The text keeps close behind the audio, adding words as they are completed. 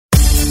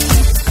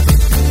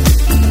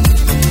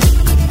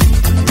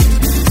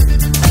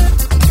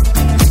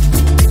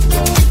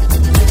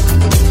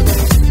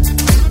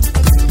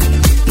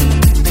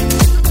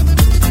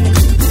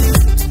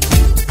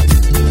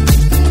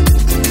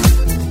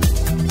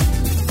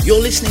You're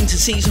listening to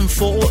Season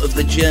 4 of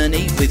The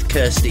Journey with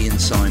Kirsty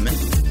and Simon,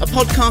 a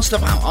podcast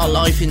about our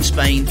life in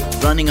Spain,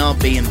 running our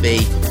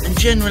B&B, and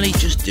generally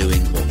just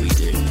doing what we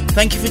do.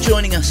 Thank you for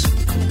joining us.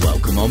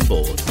 Welcome on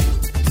board.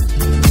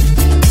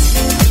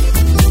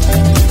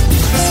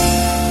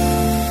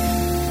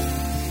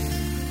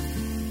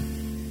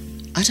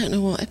 I don't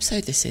know what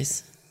episode this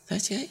is.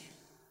 38?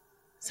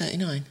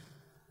 39?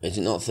 Is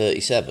it not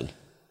 37?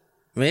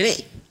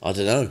 Really? I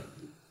don't know.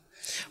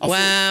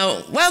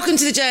 Welcome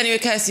to The Journey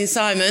with Kirsty and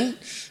Simon.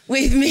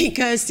 With me,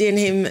 Kirsty, and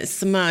him,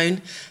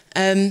 Simone.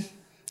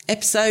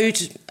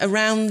 Episode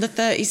around the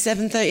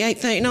 37, 38,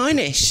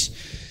 39-ish.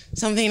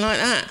 Something like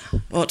that.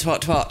 What?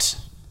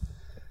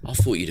 I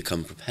thought you'd have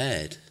come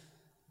prepared.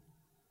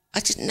 I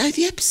didn't know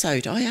the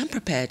episode. I am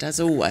prepared, as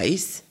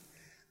always.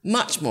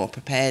 Much more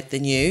prepared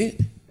than you.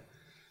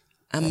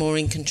 And more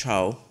in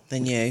control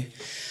than you.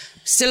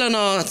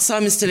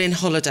 Simon's still in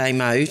holiday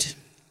mode.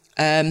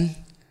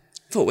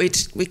 Thought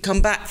we'd come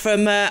back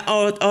from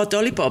our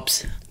Dolly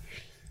Bobs,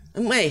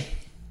 haven't we?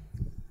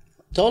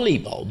 Dolly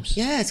Bobs?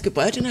 Yeah, it's a good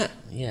word, isn't it?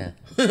 Yeah.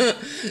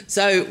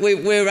 So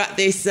we're at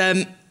this,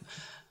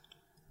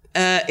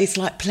 it's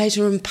like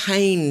pleasure and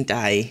pain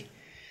day,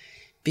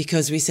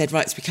 because we said,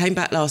 right, so we came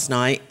back last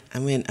night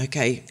and we went,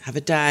 okay, have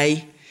a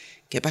day,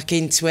 get back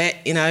into it,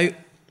 you know,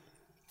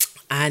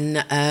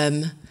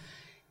 and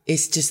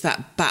it's just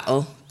that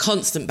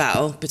constant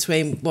battle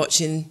between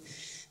watching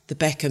the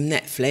Beckham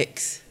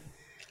Netflix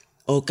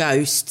or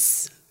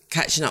Ghosts,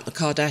 catching up the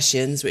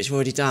Kardashians, which we've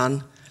already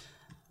done,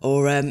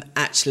 or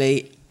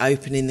actually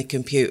opening the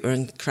computer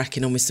and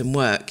cracking on with some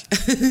work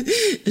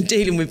and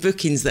dealing with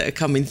bookings that are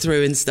coming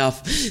through and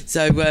stuff.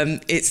 So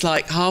it's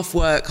like half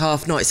work,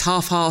 half not. It's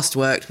half-assed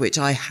work, which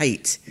I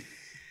hate.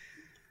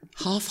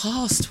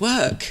 Half-assed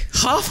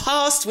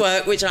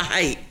work, which I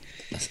hate.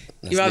 That's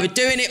you're either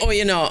doing it or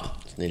you're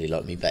not. It's nearly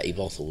like me Betty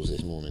Bottles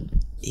this morning.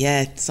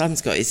 Yeah,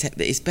 Simon's got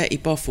his Betty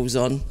Bottles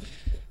on,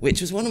 which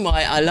was one of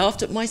I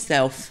laughed at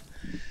myself.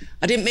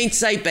 I didn't mean to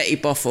say Betty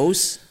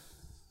Bottles.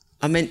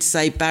 I meant to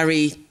say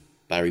Barry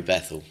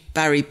Bethel.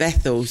 Barry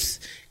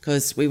Bethels,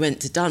 because we went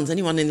to Duns.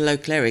 Anyone in the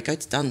local area, go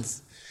to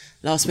Duns.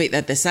 Last week they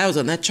had their sales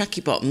on. They had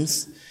tracky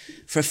bottoms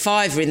for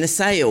 £5 in the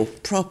sale.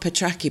 Proper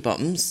tracky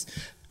bottoms,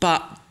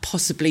 but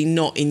possibly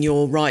not in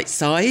your right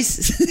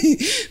size.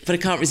 But I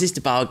can't resist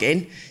a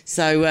bargain.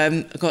 So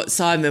I got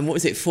Simon, what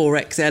was it,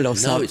 4XL or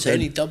something? No, it's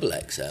only double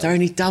XL. They're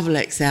only double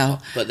XL.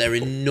 But they're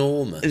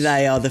enormous.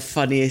 They are the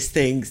funniest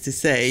things to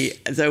see.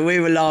 So we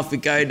were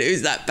laughing, going,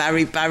 who's that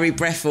Barry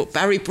Bethel?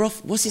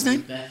 What's his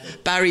name?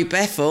 Barry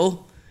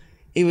Bethel.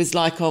 He was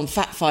like on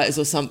Fat Fighters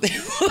or something.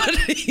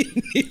 If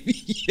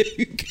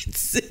you could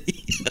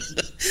see.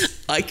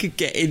 I could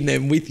get in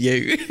them with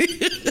you.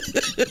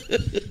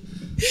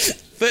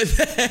 But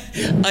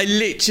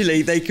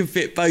they can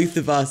fit both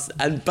of us,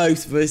 and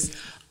both of us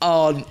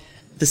aren't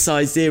the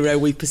size 0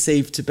 we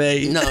perceive to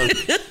be. No.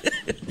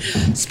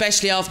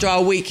 Especially after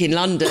our week in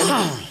London.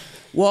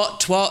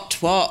 What,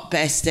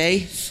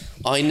 bestie?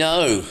 I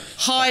know.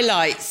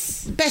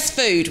 Highlights. Best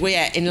food we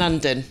ate in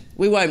London.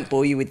 We won't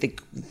bore you with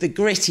the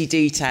gritty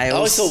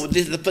details. I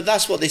thought, but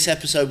that's what this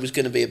episode was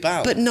going to be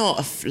about. But not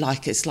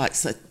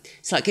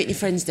it's like getting your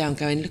friends down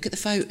going, look at the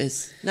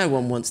photos. No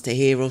one wants to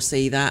hear or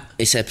see that.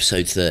 It's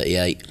episode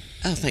 38.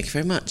 Oh, thank you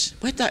very much.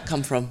 Where'd that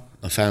come from?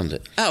 I found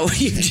it. Oh,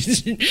 we're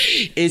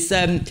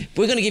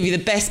going to give you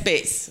the best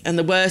bits and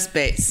the worst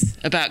bits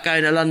about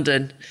going to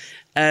London.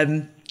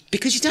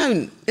 Because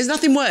there's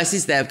nothing worse,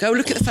 is there? Go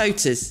look at the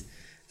photos.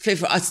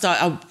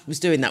 I was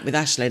doing that with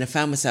Ashley and I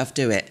found myself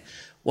do it.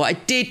 What I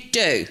did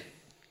do,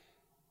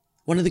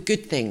 one of the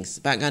good things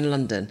about going to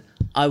London,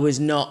 I was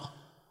not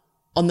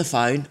on the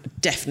phone,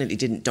 definitely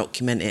didn't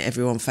document it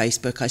everywhere on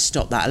Facebook. I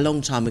stopped that a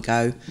long time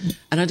ago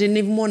and I didn't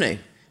even want to.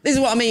 This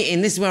is what I'm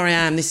eating, this is where I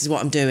am, this is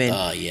what I'm doing.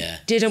 Oh, yeah.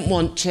 Didn't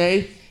want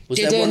to. Was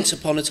there once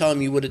upon a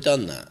time you would have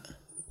done that?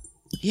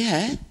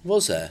 Yeah.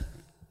 Was there?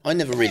 I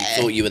never really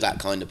thought you were that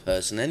kind of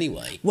person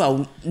anyway.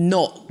 Well,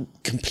 not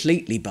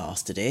completely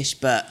bastardish,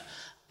 but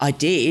I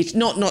did.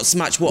 Not so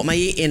much what am I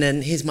eating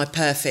and here's my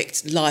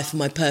perfect life and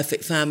my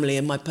perfect family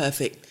and my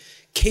perfect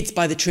kids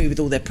by the tree with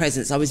all their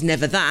presents. I was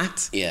never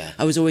that. Yeah.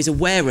 I was always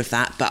aware of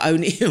that, but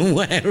only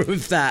aware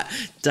of that.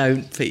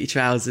 Don't put your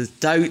trousers.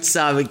 Don't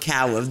Simon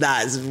Cowell.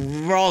 That's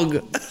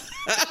wrong.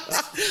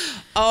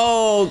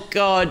 Oh,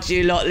 God,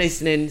 you lot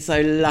listening.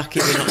 So lucky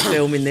we're not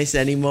filming this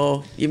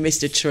anymore. You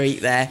missed a treat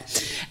there.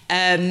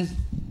 Yeah,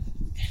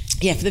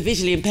 for the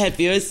visually impaired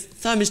viewers,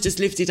 Simon's just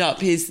lifted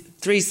up his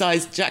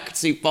 3-size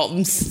jacksuit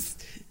bottoms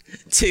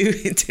to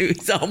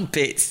his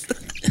armpits.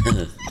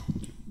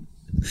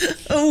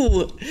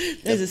 Oh,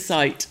 there's a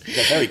sight.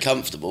 They're very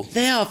comfortable.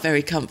 They are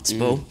very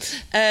comfortable.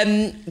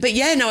 But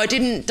yeah, no, I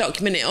didn't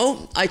document it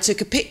all. I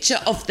took a picture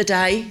of the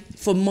day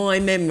for my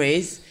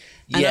memories.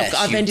 And yes,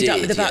 I've ended up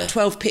with about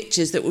 12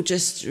 pictures that will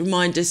just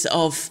remind us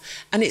of...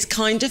 And it's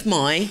kind of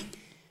my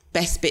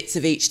best bits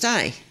of each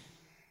day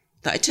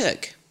that I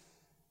took.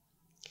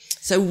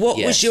 So what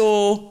was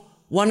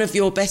one of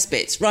your best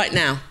bits right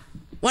now?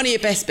 One of your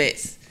best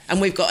bits. And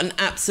we've got an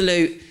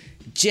absolute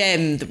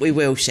gem that we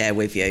will share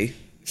with you.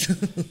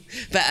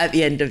 But at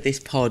the end of this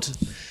pod,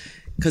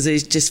 because I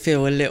just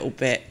feel a little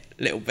bit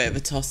of a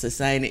tosser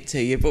saying it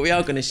to you, but we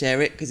are going to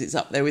share it because it's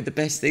up there with the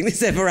best thing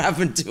that's ever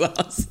happened to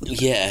us.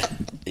 Yeah,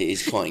 it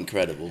is quite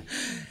incredible.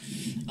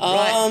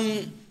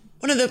 Right.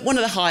 One of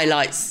the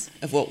highlights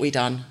of what we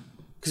done,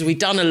 because we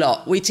done a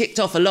lot. We ticked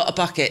off a lot of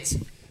buckets.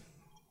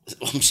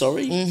 I'm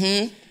sorry?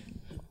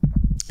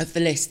 Mm-hmm. Of the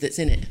list that's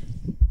in it.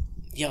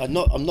 Yeah,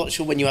 I'm not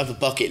sure when you have a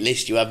bucket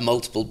list you have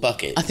multiple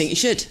buckets. I think you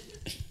should.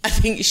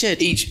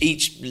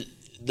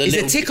 It's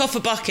a tick off a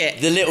bucket.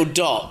 The little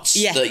dots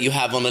that you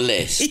have on a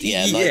list,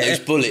 like those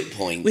bullet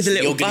points. With a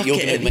little bucket. You're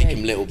going to make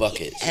them little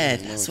buckets. Yeah,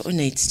 that's what we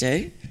need to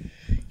do.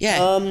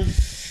 Yeah.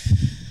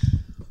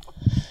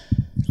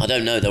 I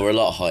don't know, there were a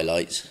lot of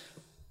highlights.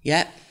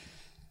 Yeah.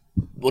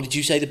 What did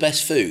you say, the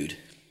best food?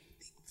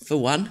 For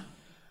one.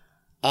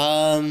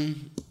 Well,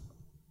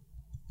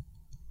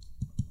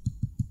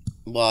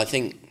 I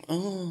think...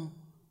 I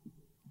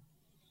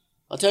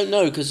don't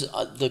know, because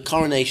the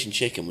coronation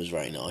chicken was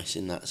very nice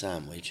in that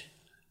sandwich.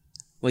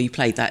 Well, you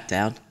played that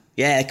down.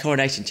 Yeah,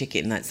 coronation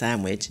chicken in that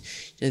sandwich.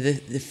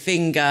 The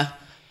finger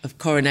of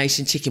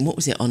coronation chicken, what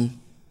was it on?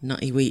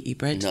 Nutty wheaty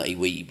bread? Nutty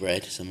wheaty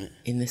bread, something.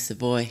 In the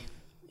Savoy.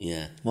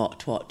 Yeah.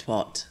 What.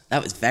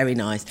 That was very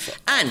nice.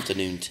 And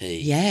afternoon tea.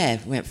 Yeah,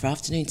 we went for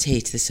afternoon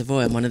tea to the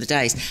Savoy on one of the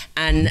days.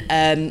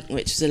 And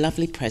which was a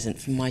lovely present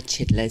from my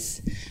chidlers,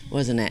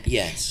 wasn't it?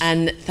 Yes.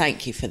 And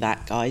thank you for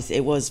that, guys.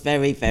 It was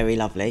very, very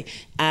lovely.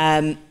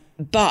 But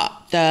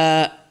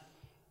the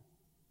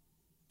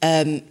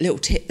little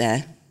tip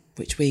there,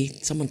 which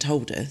someone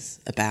told us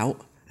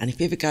about, and if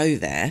you ever go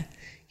there,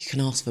 you can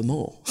ask for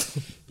more.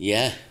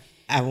 Yeah.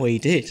 And we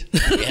did.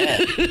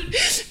 Yeah.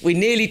 We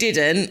nearly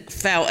didn't,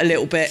 felt a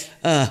little bit,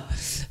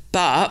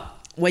 but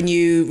when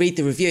you read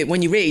the review,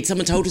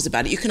 someone told us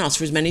about it, you can ask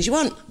for as many as you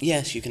want.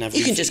 Yes, you can have...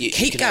 You can just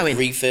keep going. Have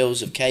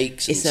refills of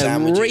cakes and it's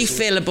sandwiches. It's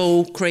a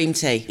refillable cream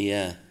tea.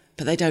 Yeah.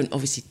 But they don't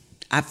obviously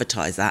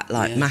advertise that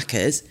like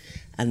Macca's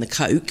and the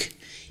Coke.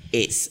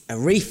 It's a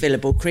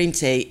refillable cream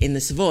tea in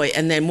the Savoy,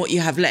 and then what you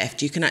have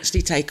left, you can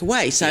actually take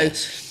away. So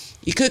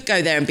you could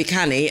go there and be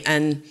canny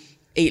and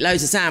eat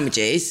loads of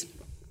sandwiches...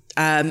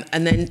 and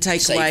then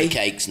take away...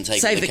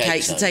 Save the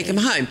cakes and take them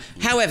home.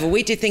 However,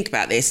 we did think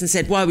about this and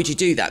said, why would you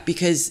do that?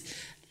 Because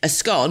a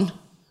scone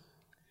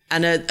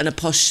and a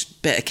posh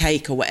bit of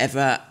cake or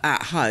whatever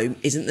at home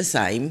isn't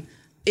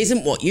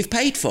what you've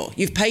paid for.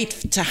 You've paid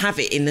to have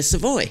it in the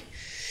Savoy.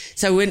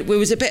 So we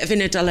was a bit of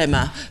in a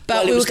dilemma,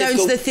 but we were going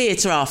to the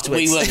theatre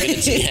afterwards. We were going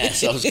to,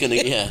 yes, I was going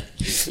to,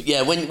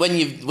 yeah. When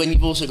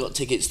you've also got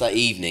tickets that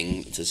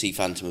evening to see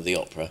Phantom of the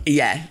Opera.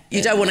 Yeah,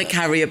 you don't want to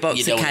carry a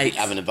box of cakes. You don't want to be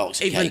having a box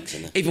of cakes.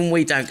 Even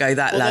we don't go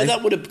that low.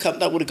 That would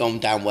have gone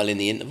down well in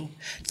the interval.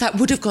 That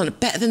would have gone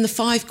better than the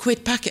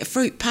 £5 packet of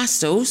fruit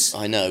pastels.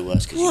 I know.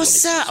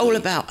 What's that all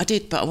about? I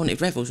did, but I wanted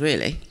Revels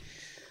really,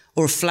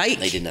 or a flake.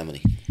 They didn't have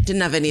any.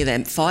 Didn't have any of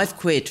them.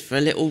 £5 for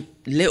a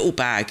little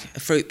bag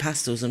of fruit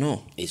pastels and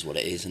all. Is what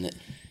it is, isn't it?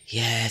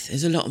 Yes,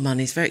 there's a lot of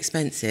money. It's very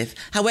expensive.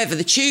 However,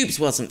 the tubes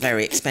wasn't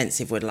very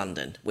expensive with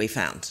London, we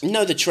found.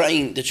 No, the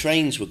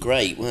trains were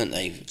great, weren't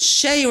they?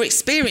 Share your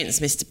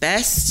experience, Mr.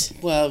 Best.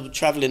 Well,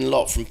 travelling a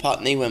lot from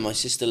Putney, where my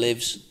sister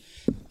lives.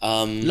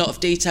 A lot of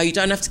detail. You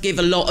don't have to give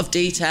a lot of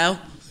detail.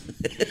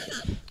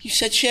 You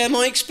said share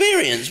my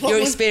experience. Your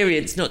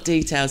experience, not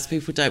details.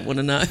 People don't want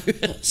to know.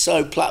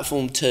 So,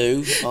 platform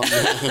 2.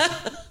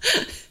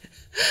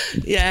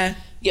 Yeah.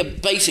 Yeah,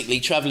 basically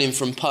travelling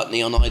from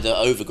Putney on either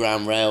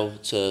overground rail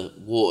to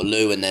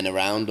Waterloo and then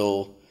around,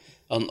 or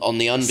on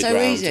the underground.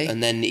 So easy.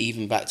 And then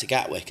even back to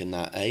Gatwick and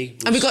that, eh?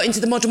 And we got into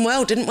the modern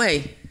world, didn't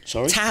we?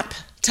 Sorry? Tap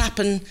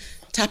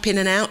in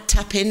and out,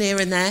 tap in here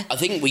and there. I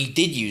think we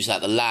did use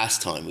that the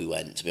last time we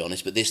went, to be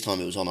honest, but this time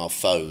it was on our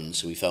phones,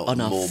 so we felt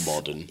more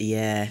modern.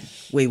 Yeah,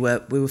 we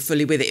were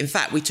fully with it. In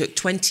fact, we took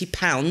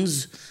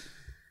 £20,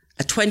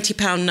 a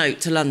 £20 note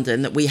to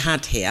London that we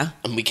had here.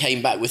 And we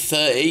came back with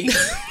 30,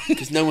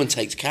 because no one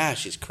takes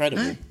cash. It's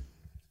credible. No.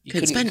 You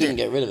couldn't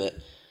get rid of it.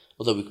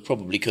 Although we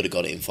probably could have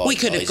got it in Five Guys. We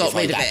could have got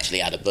rid of it. Actually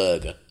had a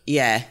burger.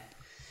 Yeah,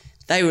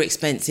 they were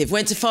expensive.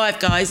 Went to Five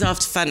Guys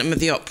after Phantom of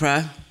the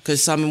Opera,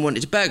 because Simon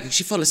wanted a burger. Because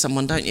you follow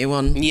someone, don't you?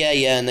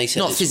 Yeah, and they said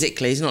not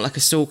physically. He's not like a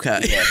stalker.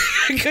 Yeah,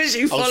 because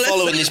I was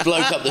following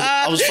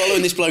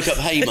this bloke up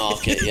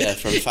Haymarket. Yeah,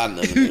 from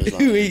Phantom.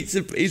 Who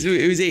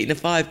was eating a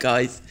Five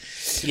Guys.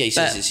 Yeah, he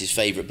says it's his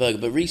favourite burger,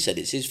 but Reece said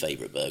it's his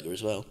favourite burger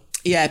as well.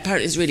 Yeah,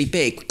 apparently it's really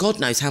big. God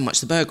knows how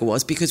much the burger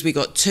was, because we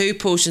got 2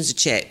 portions of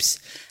chips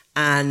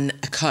and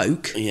a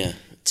Coke. Yeah.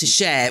 To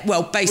share.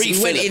 Well, basically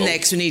we went in there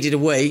because we needed a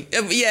wee.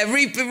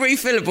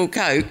 Refillable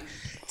Coke.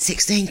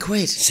 16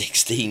 quid.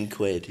 16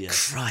 quid, yeah.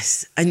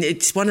 Christ. And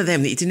it's one of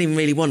them that you didn't even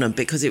really want them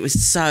because it was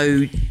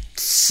so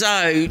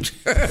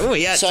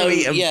we had to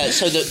eat them. Yeah,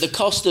 so the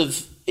cost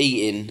of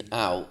eating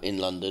out in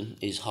London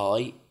is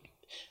high.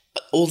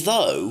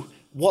 Although,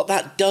 what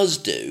that does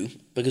do,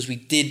 because we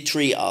did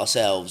treat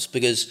ourselves,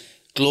 because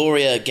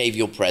Gloria gave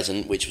your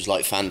present, which was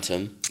like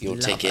Phantom, your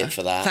Love ticket her.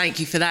 for that. Thank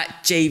you for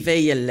that,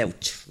 GV, you little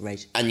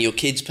treasure. And your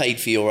kids paid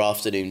for your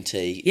afternoon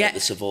tea at the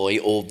Savoy,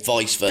 or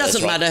vice versa.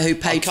 Doesn't matter who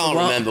paid for what. I can't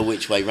remember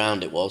which way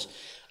round it was.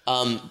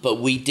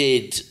 But we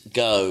did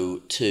go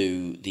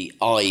to the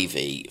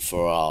Ivy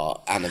for our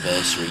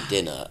anniversary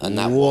dinner, and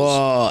that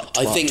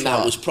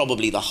that was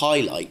probably the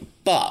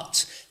highlight.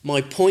 But my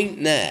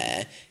point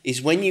there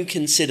is when you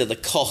consider the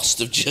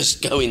cost of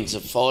just going to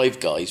Five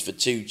Guys for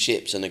 2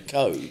 chips and a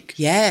Coke,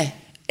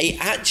 it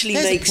actually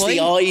makes the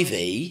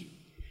Ivy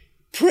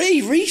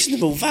pretty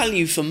reasonable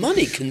value for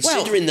money,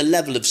 considering the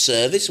level of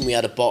service, and we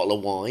had a bottle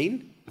of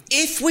wine.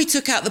 If we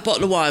took out the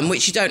bottle of wine,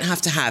 which you don't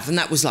have to have, and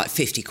that was like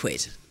 50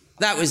 quid.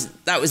 That was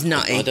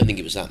nutty. I don't think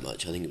it was that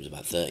much. I think it was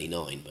about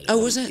 39. But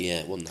was it? Yeah,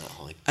 it wasn't that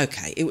high.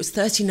 Okay, it was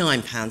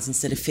 £39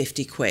 instead of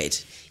 50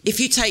 quid. If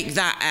you take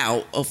that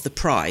out of the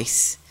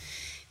price,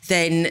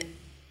 then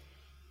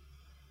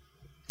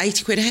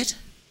 80 quid a head?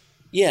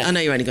 Yeah. I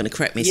know you're only going to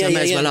correct me, so I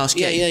may as well ask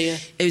you. Yeah.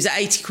 It was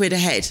 80 quid a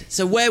head.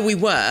 So where we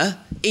were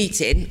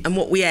eating and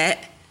what we ate.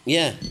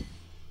 Yeah.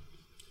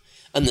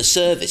 And the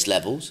service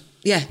levels.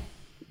 Yeah.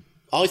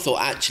 I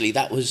thought actually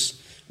that was...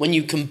 When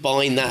you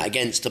combine that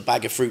against a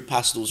bag of fruit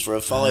pastels for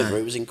a £5,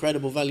 it was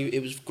incredible value.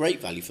 It was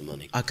great value for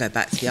money. I'll go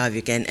back to the Ivy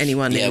again.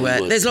 Anyone who...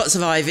 there's lots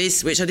of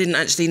Ivies, which I didn't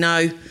actually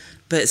know,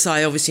 but Si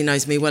obviously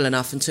knows me well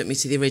enough and took me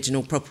to the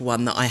original proper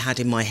one that I had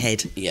in my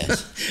head.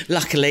 Yes.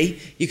 Luckily,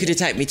 you could have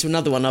taken me to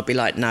another one. I'd be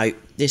like, no,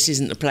 this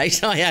isn't the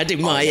place I had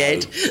in my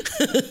head.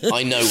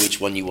 I know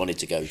which one you wanted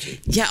to go to.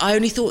 Yeah, I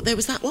only thought there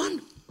was that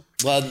one.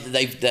 Well,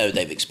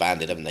 they've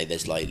expanded, haven't they?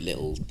 There's like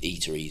little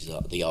eateries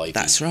at the Ivy.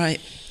 That's right.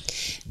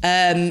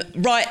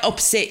 Right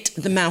opposite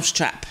the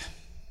Mousetrap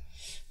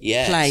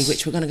play,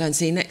 which we're going to go and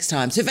see next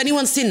time. So if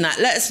anyone's seen that,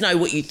 let us know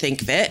what you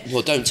think of it.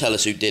 Well, don't tell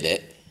us who did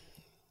it.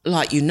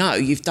 Like,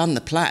 you've done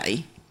the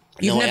play.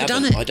 You've never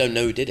done it. I don't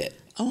know who did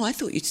it. Oh, I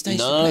thought you'd staged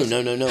No. I've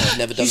never done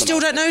it. You still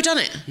don't know who done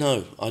it?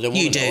 No, I don't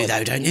want to know. You do,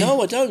 though, don't you?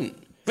 No, I don't.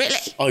 Really?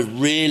 I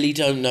really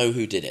don't know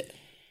who did it.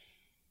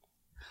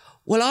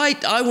 Well,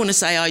 I want to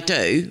say I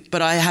do,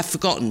 but I have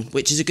forgotten,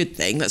 which is a good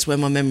thing. That's where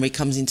my memory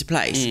comes into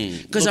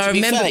place. Because I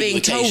remember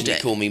being told it.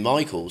 You call me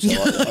Michael.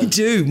 So I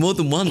do, more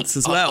than once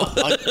as well.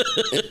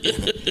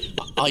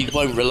 I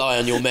won't rely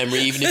on your memory,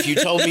 even if you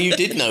told me you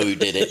did know who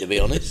did it, to be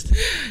honest.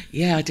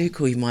 Yeah, I do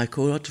call you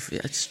Michael.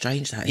 It's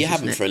strange that you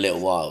haven't for a little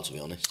while, to be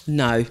honest.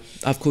 No,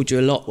 I've called you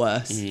a lot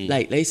worse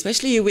lately,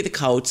 especially you with a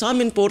cold.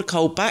 Simon brought a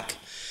cold back.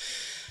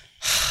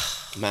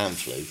 Man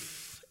flu.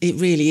 It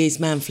really is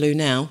man flu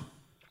now.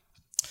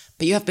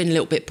 But you have been a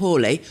little bit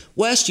poorly.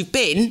 Worst you've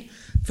been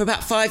for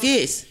about 5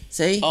 years,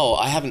 see? Oh,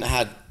 I haven't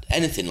had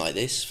anything like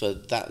this for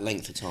that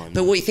length of time.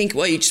 But what you think,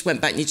 you just went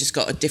back and you just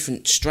got a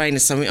different strain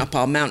of something up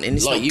our mountain.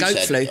 It's like not goat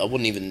flu.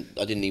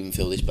 I didn't even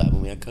feel this bad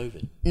when we had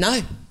COVID.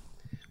 No,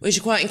 which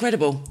is quite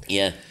incredible.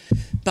 Yeah.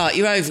 But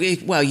you're over,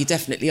 well, you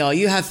definitely are.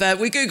 You have,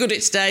 we Googled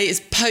it today, it's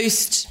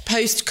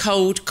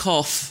post-cold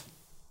cough.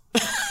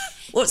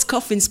 What's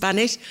cough in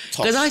Spanish?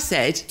 Because I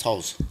said...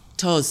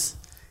 Tos.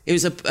 It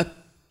was a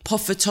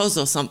Poffa-tos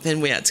or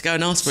something we had to go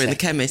and ask for in the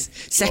chemist.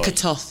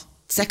 Secatos.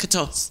 A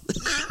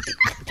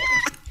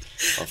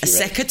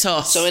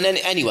secatos. So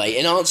anyway,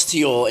 in answer to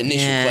your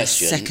initial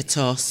question,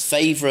 secatos.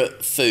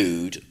 Favourite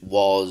food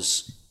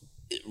was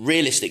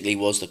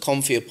the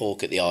confit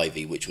pork at the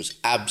Ivy, which was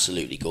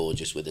absolutely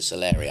gorgeous with a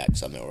celeriac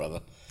something or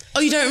other. Oh,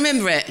 you don't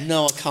remember it?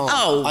 No, I can't.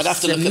 Oh, I'd have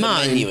to look at the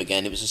menu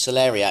again. It was a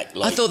celeriac.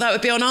 I thought that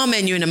would be on our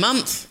menu in a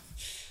month.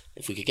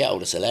 If we could get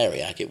hold of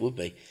celeriac, it would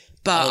be.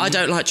 But I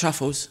don't like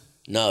truffles.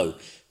 No.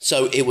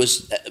 So it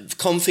was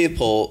confit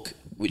pork,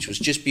 which was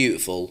just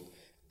beautiful,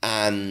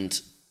 and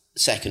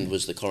second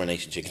was the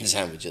coronation chicken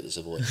sandwich at the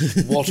Savoy.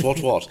 What?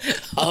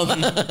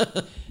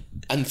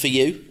 And for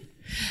you?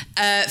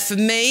 For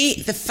me,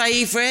 the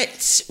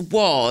favourite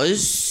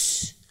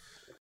was...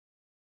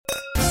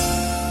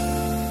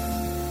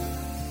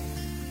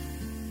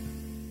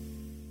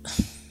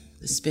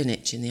 the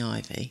spinach in the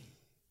Ivy.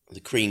 The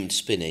creamed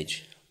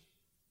spinach.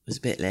 Was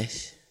a bit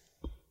less.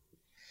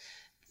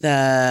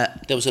 There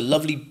was a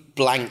lovely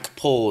blank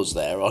pause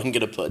there. I'm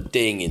going to put a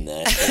ding in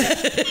there.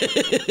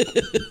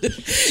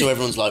 So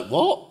everyone's like,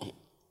 what?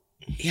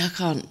 Yeah, I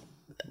can't.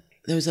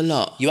 There was a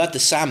lot. You had the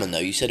salmon, though.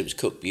 You said it was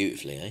cooked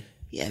beautifully, eh?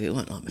 Yeah, but it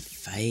wasn't like my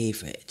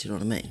favourite. Do you know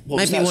what I mean? What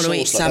Maybe you want to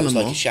eat salmon more. That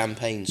was like a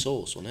champagne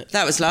sauce, wasn't it?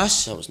 That was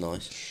lush. That was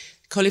nice.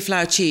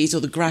 Cauliflower cheese or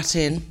the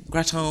gratin.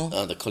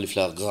 The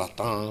cauliflower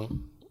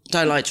gratin.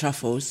 Don't like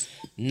truffles.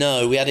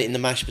 No, we had it in the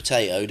mashed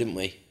potato, didn't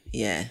we?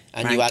 Yeah.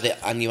 And you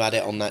had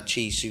it on that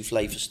cheese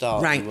souffle for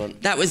start.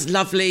 That was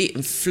lovely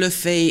and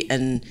fluffy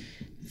and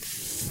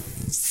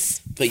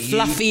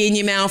fluffy in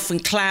your mouth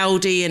and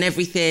cloudy and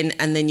everything,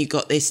 and then you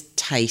got this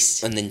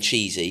taste. And then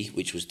cheesy,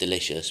 which was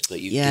delicious, but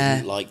you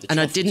didn't like the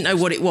truffle. And I didn't know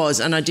what it was,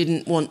 and I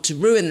didn't want to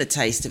ruin the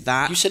taste of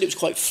that. You said it was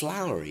quite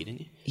floury,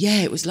 didn't you?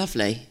 Yeah, it was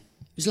lovely.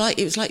 It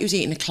was like you was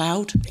eating a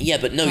cloud. Yeah,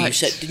 but no,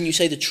 didn't you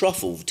say the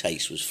truffle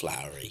taste was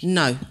floury?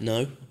 No.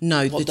 No?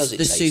 No, what does it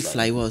the taste souffle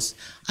like? was.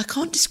 I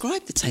can't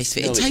describe the taste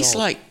of it. It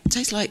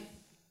tastes like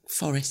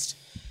forest.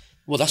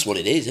 Well, that's what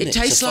it is, isn't it? It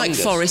tastes like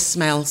forest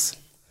smells.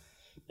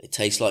 It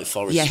tastes like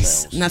forest smells.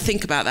 Yes. Now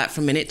think about that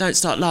for a minute. Don't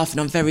start laughing.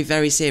 I'm very,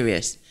 very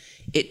serious.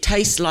 It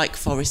tastes like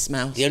forest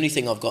smells. The only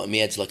thing I've got in my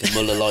head's like a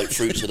muller like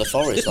fruits of the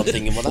forest. I'm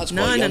thinking, well, that's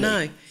quite yummy.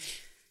 No.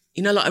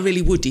 You know, like a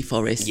really woody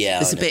forest.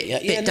 Yeah, it's a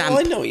bit damp.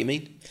 I know what you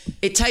mean.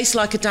 It tastes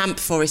like a damp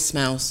forest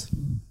smells.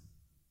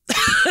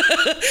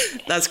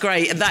 That's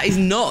great. And that is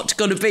not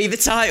going to be the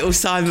title,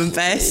 Simon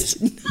Best.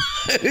 No,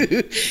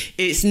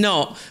 it's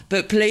not.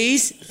 But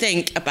please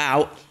think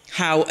about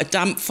how a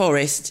damp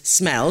forest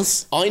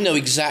smells. I know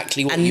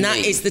exactly what you mean. And that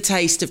is the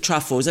taste of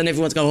truffles. And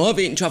everyone's going, I've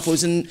eaten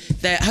truffles. And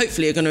they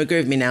hopefully are going to agree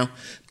with me now.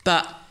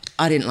 But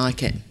I didn't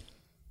like it.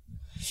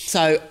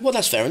 So, well,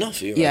 that's fair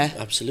enough. You're right.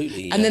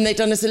 Absolutely. Yeah. And then they've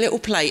done us a little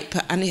plate,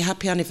 put a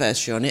happy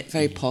anniversary on it.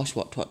 Very posh,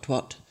 what.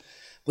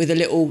 With a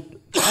little...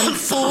 and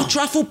 4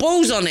 truffle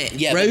balls on it.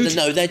 Yeah, but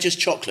no, they're just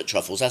chocolate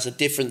truffles. That's a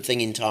different thing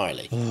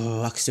entirely.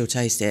 Oh, I can still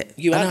taste it.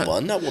 You had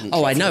one? That wasn't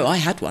truffle. I know, I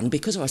had one.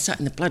 Because I was sat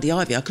in the bloody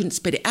ivy, I couldn't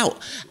spit it out.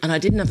 And I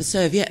didn't have a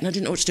serviette, and I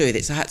didn't know what to do with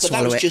it, so I had to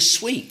swallow it. But that was just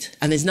sweet.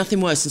 And there's nothing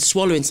worse than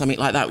swallowing something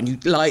like that when you,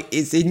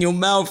 it's in your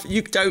mouth,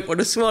 you don't want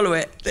to swallow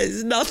it.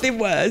 There's nothing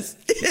worse.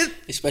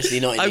 Especially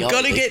not in the ivy. I've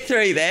got to get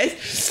through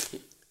this.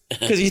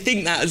 Because you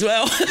think that as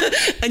well.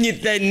 And you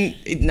then...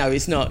 No,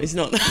 it's not.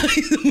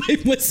 I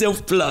made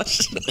myself blush.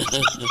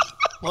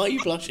 Why are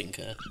you blushing,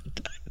 Kurt?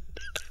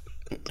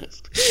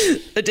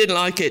 I didn't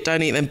like it.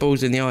 Don't eat them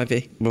balls in the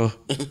ivy. Yeah,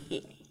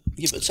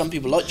 but some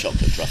people like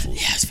chocolate truffles.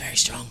 Yeah, it's very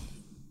strong.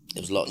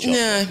 There was a lot of chocolate.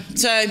 Yeah,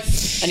 so...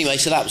 Anyway,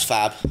 so that was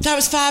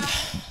fab.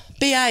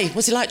 BA.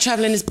 What's it like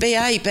travelling as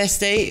BA,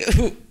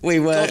 bestie? We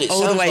were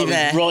all the way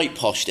there. We right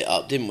poshed it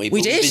up, didn't we?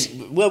 We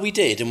did. We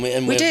did, and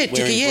we did.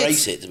 We're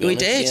embrace it. To be honest.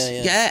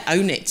 Did. Yeah,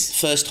 own it.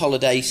 First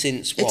holiday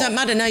since what? It don't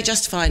matter. No,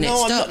 justifying it.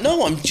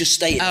 I'm just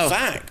stating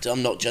fact.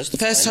 I'm not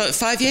justifying. First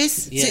 5 years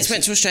since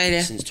went to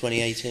Australia. Since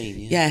 2018.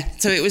 Yeah.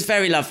 So it was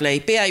very lovely.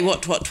 BA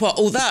what.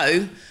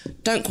 Although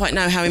don't quite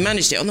know how we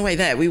managed it. On the way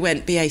there, we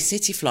went BA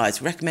City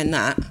Flights. Recommend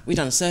that. We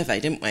done a survey,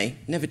 didn't we?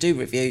 Never do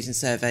reviews and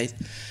surveys.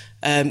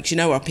 Because you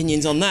know our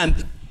opinions on them.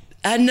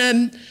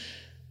 And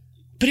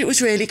but it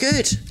was really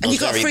good. And you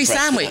got a free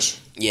sandwich.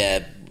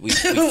 Yeah.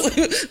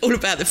 All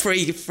about the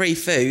free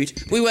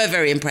food. We were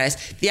very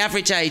impressed. The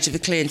average age of the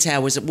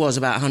clientele was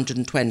about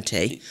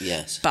 120.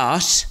 Yes.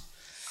 But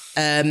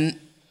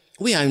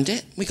we owned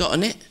it. We got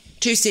on it.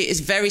 2-seaters,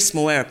 very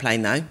small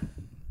aeroplane though.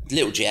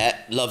 Little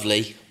jet,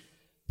 lovely.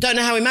 Don't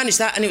know how we managed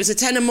that. And it was a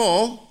tenner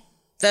more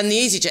than the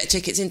EasyJet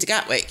tickets into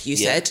Gatwick, you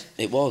said.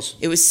 It was.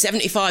 It was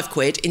 75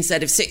 quid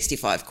instead of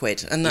 65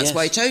 quid. And that's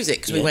why I chose it,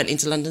 because we went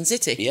into London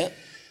City. Yeah.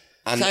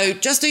 And so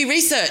just do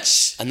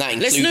research. And that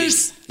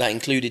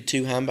included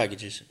 2 hand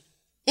baggages.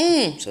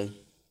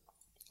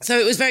 So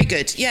it was very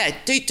good. Yeah,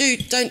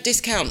 don't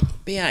discount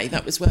BA.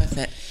 That was worth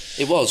it.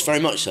 It was, very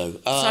much so.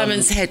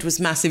 Simon's head was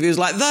massive. He was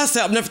like, that's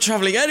it, I'm never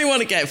travelling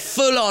anyone again.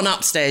 Full on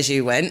upstairs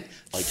you went.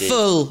 I did.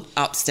 Full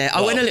upstairs.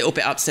 Well, I went a little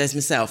bit upstairs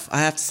myself,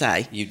 I have to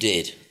say. You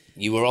did.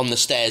 You were on the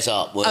stairs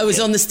up, weren't you? I was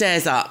on the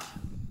stairs up.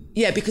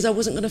 Yeah, because I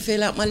wasn't going to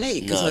feel out my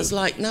league. Because I was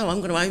like, no, I'm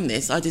going to own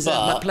this. I deserve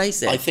my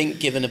place here. I think,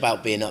 given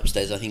about being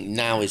upstairs, I think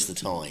now is the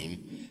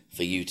time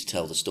for you to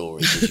tell the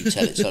story, because you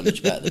tell it so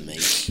much better than me.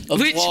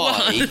 Which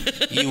one?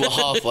 You were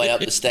halfway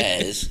up the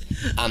stairs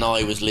and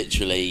I was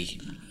literally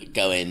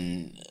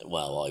going...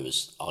 Well, I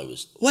was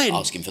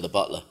asking for the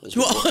butler.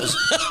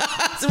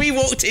 So we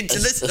walked into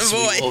the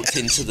Savoy. We walked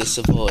into the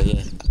Savoy,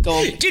 yeah. Go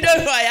on. Do you know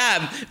who I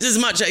am? As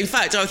much, in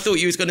fact, I thought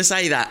you was going to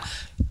say that.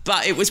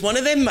 But it was one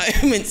of them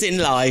moments in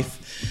life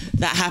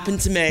that happened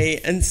to me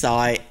and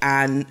Si,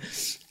 and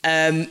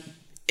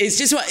it's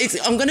just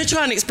I'm going to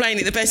try and explain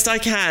it the best I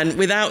can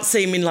without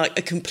seeming like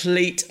a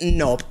complete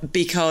knob,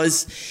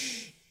 because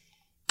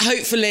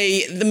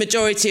hopefully the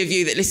majority of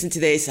you that listen to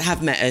this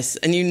have met us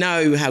and you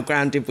know how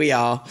grounded we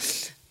are.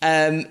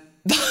 We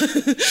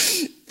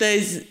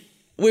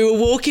were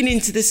walking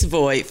into the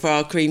Savoy for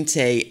our cream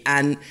tea,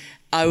 and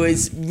I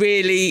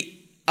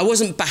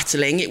wasn't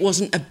battling. It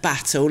wasn't a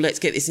battle. Let's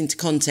get this into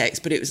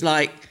context. But it was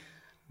like,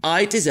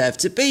 I deserve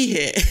to be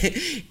here.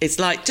 It's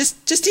like,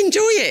 just enjoy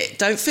it.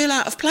 Don't feel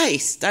out of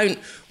place.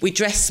 We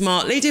dressed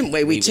smartly, didn't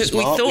we? We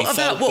thought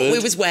about what we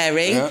was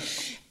wearing. Yeah.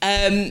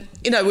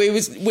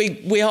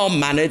 We are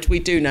mannered. We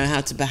do know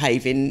how to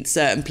behave in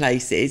certain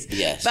places.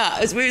 Yes. But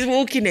as we was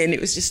walking in,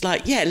 it was just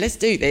like, yeah, let's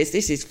do this.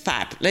 This is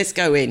fab. Let's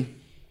go in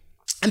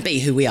and be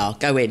who we are.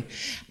 Go in.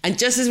 And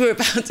just as we were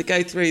about to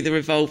go through the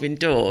revolving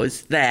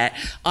doors there,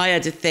 I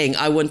had a thing.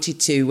 I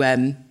wanted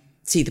to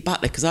see the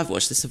butler, because I've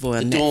watched the Savoy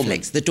on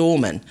Netflix. The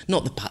doorman.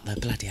 Not the butler,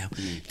 bloody hell.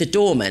 The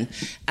doorman,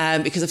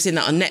 because I've seen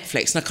that on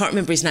Netflix, and I can't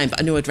remember his name, but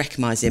I knew I'd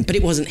recognise him. But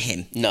it wasn't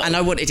him. No. And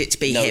I wanted it to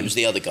be him. No, it was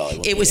the other guy.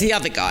 It was the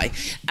other guy.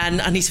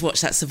 And I need to watch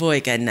that Savoy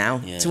again now,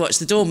 to watch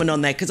the doorman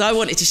on there, because I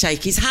wanted to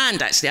shake his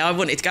hand, actually. I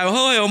wanted to go,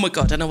 hi, oh my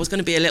God. And I was going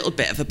to be a little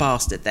bit of a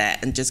bastard there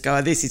and just go,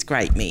 oh, this is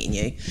great meeting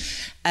you.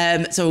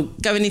 So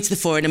going into the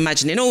foyer and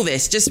imagining all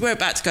this, just we're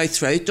about to go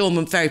through,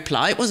 doorman very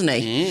polite, wasn't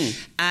he?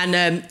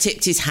 And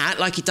tipped his hat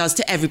like he does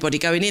to everybody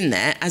going in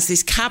there. As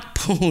this cab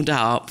pulled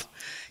up,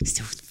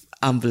 still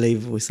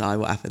Unbelievable, Si,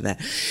 what happened there?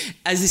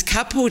 As this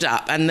cab pulled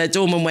up and the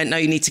doorman went, no,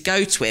 you need to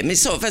go to him.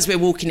 It's sort of as we're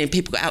walking in,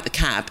 people got out the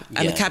cab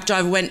and the cab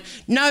driver went,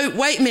 no,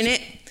 wait a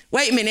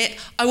minute,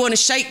 I want to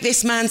shake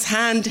this man's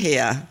hand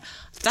here.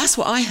 That's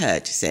what I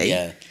heard, you see.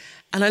 Yeah.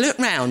 And I looked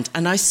round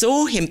and I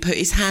saw him put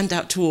his hand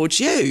out towards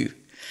you.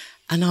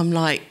 And I'm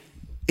like,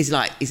 he's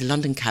a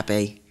London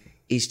cabbie.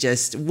 He's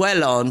just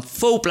well on,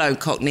 full-blown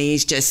Cockney.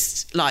 He's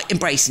just, like,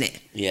 embracing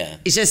it. Yeah.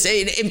 He's just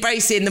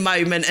embracing the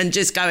moment and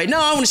just going, no,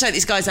 I want to shake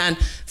this guy's hand.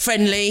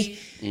 Friendly,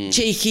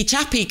 cheeky,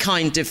 chappy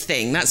kind of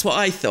thing. That's what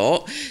I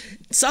thought.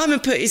 Simon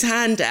put his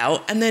hand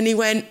out and then he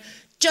went,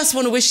 just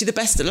want to wish you the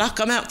best of luck.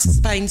 I'm out to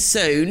Spain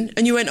soon.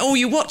 And you went, oh,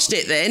 you watched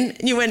it then?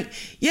 And you went,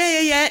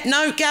 yeah.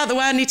 No, get out of the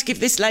way. I need to give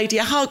this lady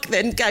a hug.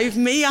 Then gave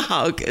me a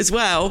hug as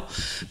well.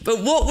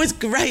 But what was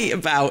great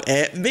about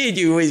it, me and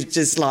you was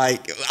just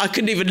like, I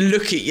couldn't even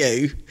look at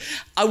you.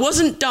 I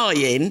wasn't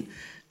dying.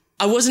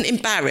 I wasn't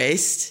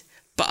embarrassed.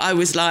 But I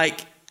was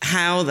like,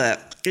 how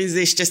is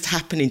this just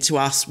happening to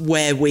us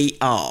where we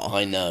are?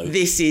 I know.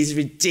 This is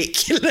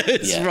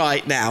ridiculous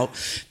right now.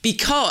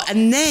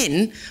 And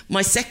then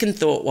my second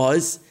thought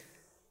was,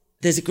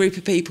 there's a group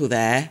of people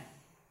there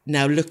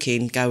now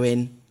looking,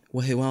 going,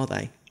 well, who are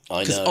they? I know.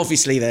 Because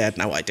obviously they had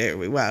no idea who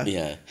we were.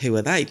 Yeah. Who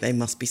are they? They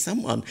must be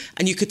someone.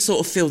 And you could sort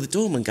of feel the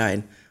doorman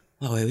going,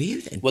 well, who are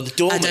you then? Well, the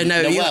doorman, I don't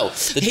know.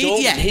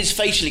 His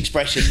facial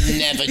expression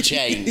never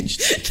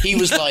changed. He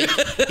was like,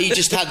 he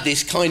just had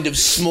this kind of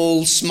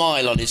small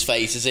smile on his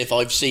face as if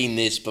I've seen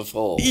this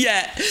before.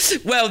 Yeah.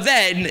 Well,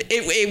 then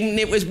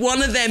it was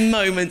one of them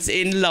moments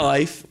in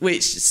life,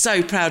 which,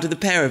 so proud of the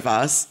pair of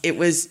us, it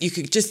was, you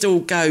could just all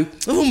go,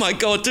 oh my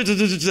God, or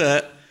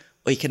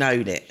you can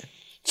own it.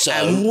 So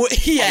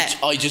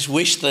I just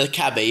wished the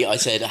cabbie, I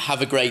said,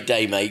 have a great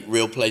day, mate.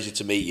 Real pleasure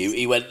to meet you.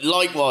 He went,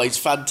 likewise,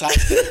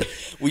 fantastic.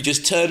 We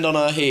just turned on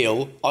our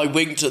heel. I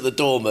winked at the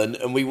doorman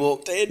and we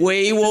walked in.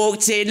 We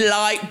walked in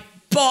like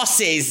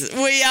bosses.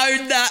 We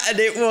owned that, and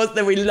it was,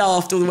 then we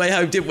laughed all the way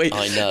home, didn't we?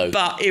 I know.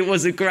 But it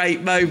was a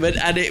great moment,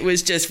 and it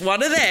was just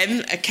one of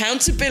them,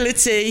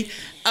 accountability,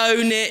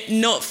 own it,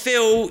 not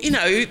feel,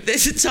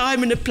 there's a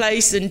time and a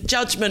place and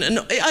judgment, and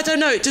I don't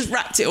know, it just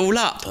wrapped it all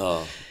up.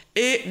 Oh.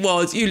 It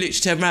was, you literally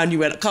turned around and you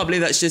went, I can't believe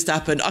that's just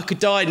happened. I could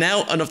die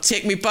now and I've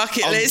ticked my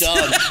bucket list.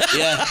 I'm done,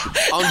 yeah.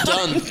 I'm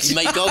done.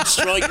 May God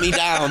strike me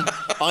down.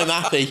 I'm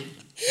happy.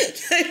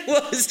 It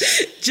was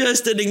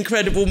just an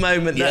incredible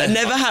moment that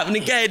never happened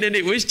again, and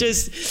it was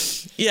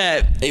just,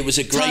 it was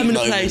a great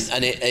moment,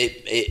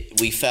 and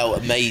we felt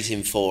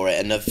amazing for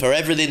it, and for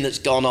everything that's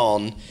gone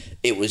on.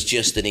 It was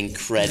just an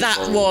incredible...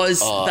 That was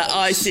the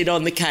icing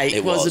on the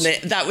cake, wasn't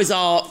it? That was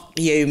our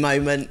you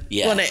moment,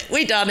 wasn't it?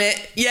 We done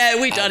it.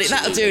 Yeah, we done it.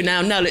 That'll do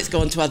now. Now let's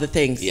go on to other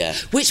things. Yeah.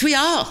 Which we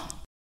are.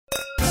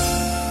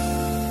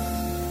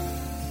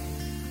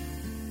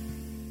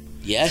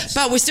 Yes.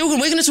 But we're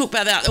going to talk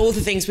about that, all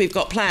the things we've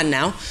got planned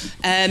now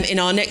in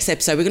our next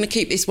episode. We're going to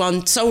keep this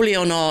one solely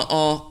on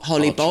our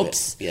Holly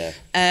Bobs. Yeah.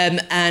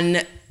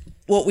 And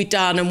what we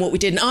done and what we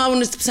didn't. I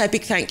want to say a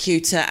big thank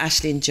you to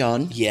Ashley and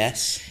John.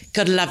 Yes.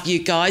 Gotta love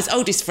you guys.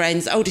 Oldest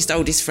friends.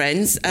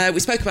 We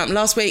spoke about them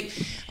last week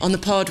on the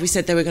pod. We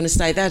said they were going to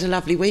stay. They had a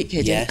lovely week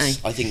here, didn't they?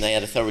 I think they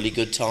had a thoroughly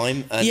good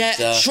time. And,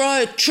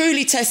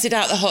 truly tested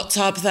out the hot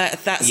tub.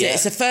 That's it.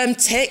 It's a firm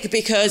tick,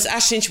 because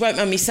Ashley, and she won't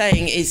mind me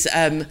saying, is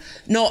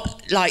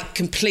not like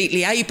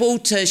completely able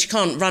to, she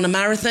can't run a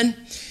marathon.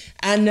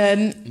 And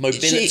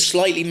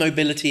slightly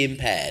mobility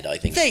impaired, I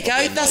think. There you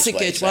go. That's a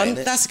good one.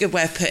 That's a good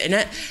way of putting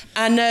it.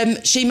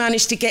 And she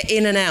managed to get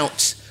in and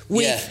out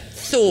with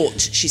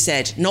thought, she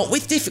said, not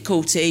with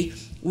difficulty,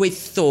 with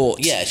thought.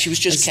 Yeah, she was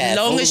just careful.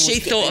 As long as she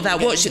thought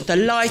about the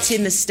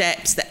lighting, the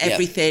steps,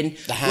 everything.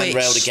 The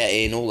handrail to get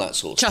in, all that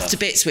sort of stuff. Chuffed to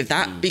bits with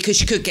that, because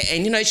she could get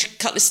in. She could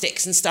cut the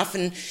sticks and stuff,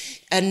 and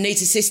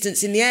needs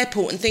assistance in the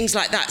airport and things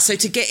like that. So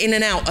to get in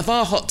and out of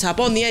our hot tub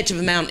on the edge of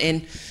a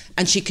mountain,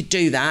 and she could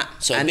do that.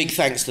 So a big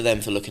thanks to them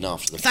for looking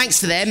after them.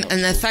 Thanks to them,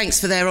 and thanks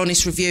for their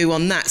honest review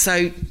on that.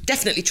 So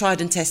definitely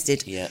tried and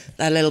tested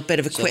that little bit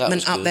of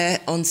equipment up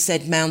there on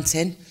said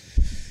mountain.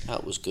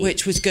 That was good.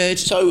 Which was good.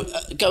 So,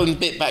 going a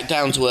bit back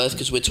down to earth,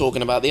 because we're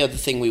talking about, the other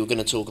thing we were going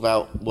to talk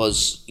about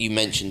was, you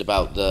mentioned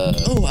about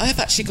the... Oh, I have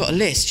actually got a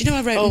list.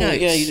 I wrote notes? Oh,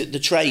 yeah, the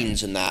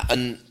trains and that.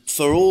 And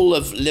for all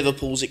of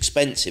Liverpool's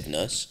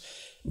expensiveness,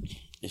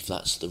 if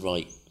that's the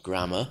right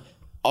grammar,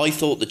 I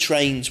thought the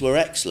trains were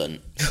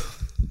excellent.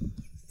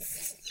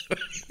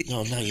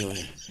 No, you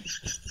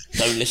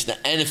don't listen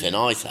to anything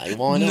I say.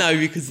 Why not? No,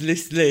 because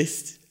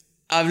list.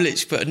 I've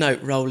literally put a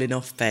note, rolling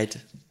off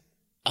bed.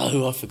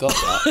 Oh, I forgot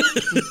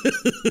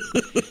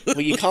that.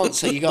 Well, you can't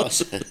say. You got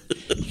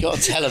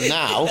to tell them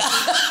now.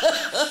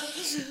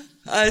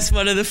 That's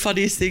one of the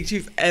funniest things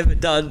you've ever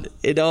done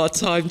in our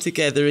time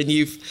together, and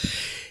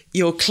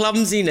your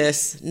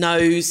clumsiness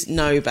knows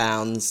no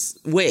bounds.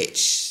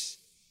 Which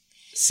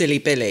silly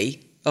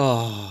Billy,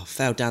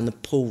 fell down the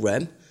pool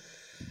room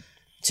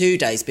 2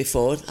 days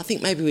before. I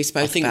think maybe we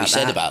spoke about that. I think we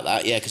said about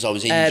that, because I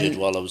was injured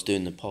while I was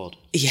doing the pod.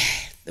 Yeah,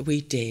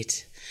 we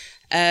did.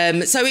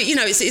 So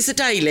it's a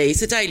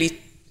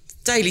daily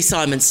daily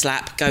Simon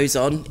slap goes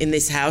on in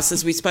this house,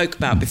 as we spoke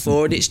about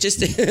before, and it's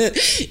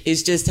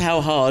just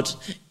how hard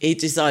he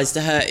decides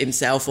to hurt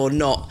himself or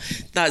not.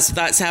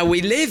 That's how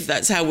we live.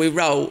 That's how we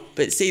roll.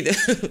 But see,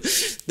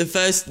 the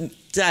first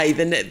day,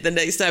 the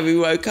next day we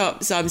woke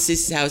up, Simon's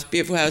sister's house,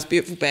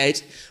 beautiful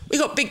bed. We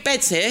got big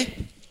beds here.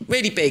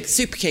 Really big,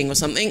 Super King or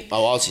something.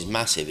 Oh, ours is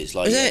massive. It's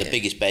like the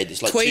biggest bed.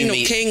 It's like Queen or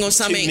King or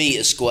something. 2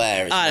 metre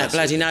square. I don't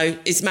bloody know.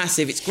 It's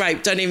massive. It's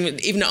great. Don't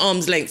even at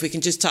arm's length, we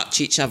can just touch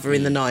each other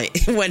in the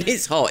night. When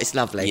it's hot, it's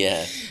lovely.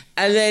 Yeah.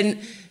 And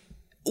then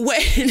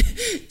when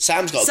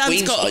Sam's got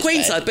a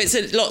queen size, but it's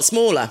a lot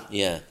smaller.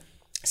 Yeah.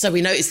 So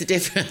we noticed the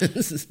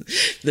difference.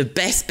 The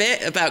best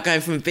bit about going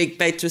from a big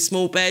bed to a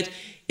small bed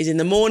is in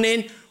the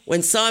morning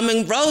when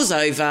Simon rolls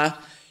over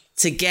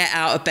to get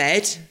out of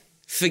bed.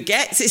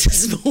 Forgets it's a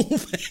small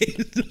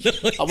bed.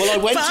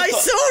 I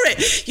saw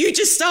it. You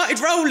just started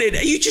rolling.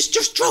 You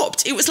just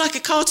dropped. It was like a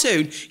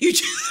cartoon. You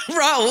just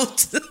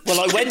rolled.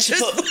 Well,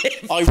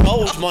 I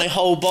rolled my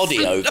whole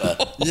body over,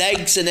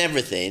 legs and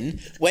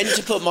everything. Went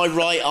to put my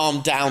right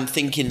arm down,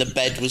 thinking the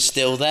bed was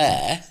still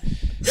there,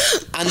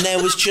 and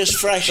there was just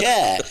fresh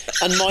air.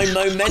 And my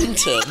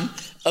momentum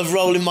of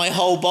rolling my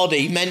whole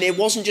body meant it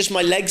wasn't just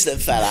my legs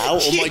that fell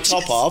out or my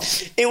top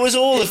off, it was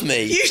all of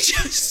me. You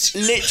just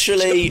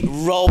literally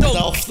rolled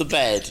off the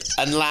bed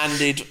and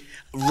landed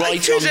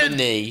right on the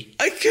knee.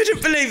 I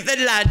couldn't believe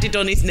they landed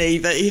on his knee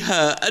that he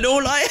hurt, and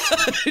all I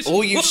heard...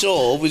 All you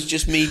saw was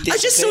just me disappear. I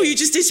just saw you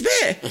just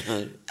disappear.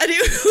 And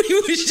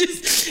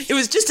it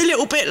was just a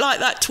little bit like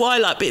that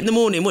twilight bit in the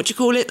morning. What do you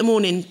call it? The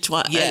morning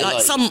twilight? Yeah,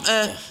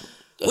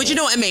 well, do you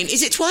know what I mean?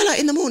 Is it twilight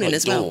in the morning like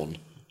as dawn. well?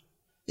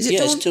 Is it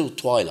dawn? It's still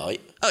twilight.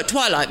 Oh,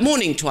 twilight,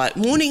 morning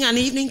and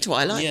evening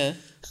twilight. Yeah.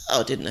 Oh,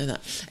 I didn't know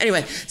that.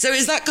 Anyway, so it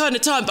was that kind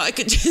of time, but I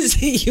could just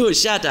see your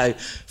shadow.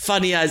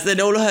 Funny as.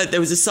 Then all I heard, there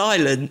was a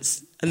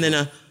silence, and then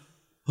I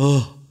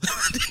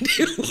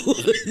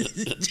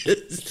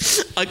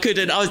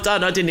couldn't. I was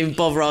done. I didn't even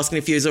bother asking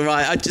if he was all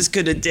right. I just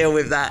couldn't deal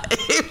with that.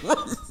 It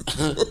was...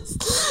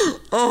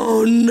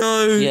 Oh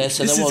no. Yeah,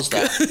 so there was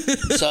that.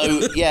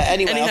 So yeah.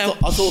 Anyway,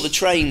 I thought the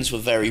trains were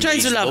very.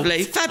 Trains reasonable. Were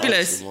lovely,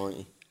 fabulous.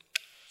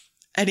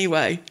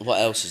 Anyway, what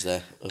else is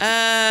there?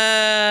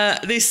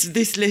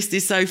 This list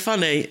is so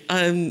funny.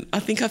 I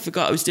think I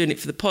forgot I was doing it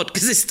for the pod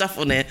because there's stuff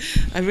on here.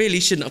 I really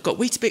shouldn't. I've got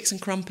Weetabix and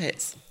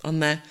crumpets on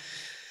there.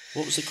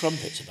 What was the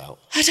crumpets about?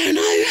 I don't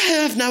know.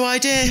 I have no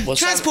idea.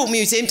 Transport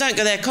Museum, don't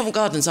go there. Covent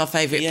Garden's our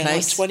favourite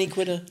place. Like 20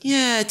 quid.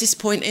 Yeah,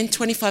 disappointing.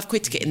 25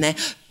 quid to get in there.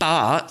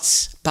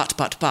 But,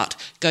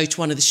 go to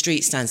one of the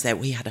street stands there.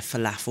 We had a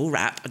falafel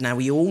wrap. Now,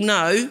 we all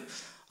know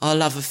our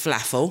love of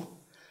falafel.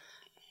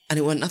 And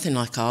it wasn't nothing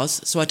like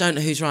ours, so I don't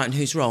know who's right and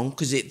who's wrong,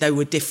 because they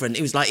were different.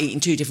 It was like eating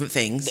two different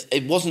things.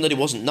 It wasn't that it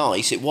wasn't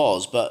nice, it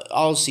was, but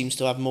ours seems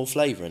to have more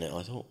flavour in it,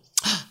 I thought.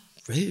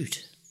 Rude.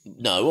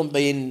 No,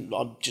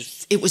 I'm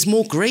just... It was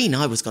more green,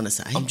 I was going to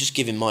say. I'm just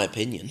giving my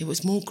opinion. It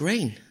was more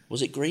green.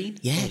 Was it green?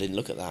 Yeah. Oh, I didn't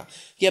look at that.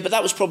 Yeah, but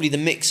that was probably the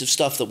mix of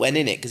stuff that went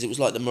in it, because it was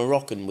like the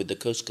Moroccan with the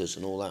couscous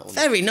and all that.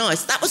 Very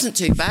nice. That wasn't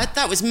too bad.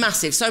 That was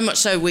massive. So much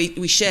so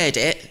we shared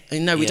it. I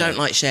know we don't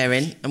like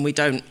sharing, and we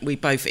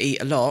both eat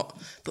a lot,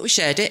 but we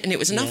shared it, and it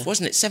was enough,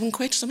 wasn't it? 7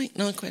 quid or something?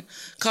 9 quid?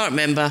 Can't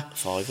remember.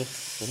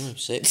 £5, I don't know,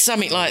 6.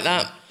 Something like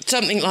that.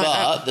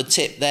 But the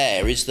tip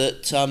there is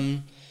that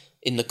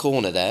in the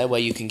corner there,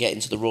 where you can get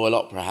into the Royal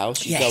Opera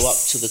House, you go up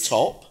to the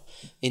top,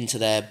 into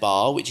their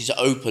bar, which is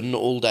open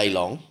all day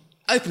long.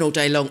 Open all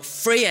day long,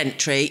 free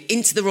entry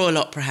into the Royal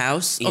Opera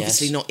House.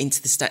 Obviously not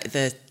into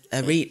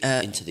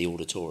into the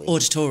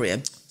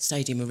auditorium.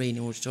 Stadium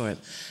Arena Auditorium.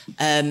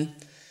 And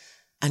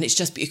it's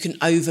just, you can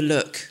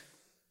overlook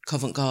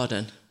Covent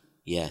Garden.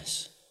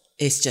 Yes.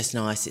 It's just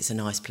nice. It's a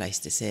nice place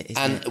to sit,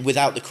 isn't it?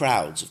 Without the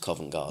crowds of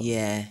Covent Garden.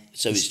 Yeah.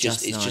 So it's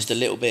just a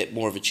little bit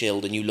more of a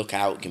chilled, and you look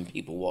out and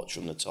people watch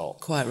from the top.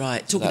 Quite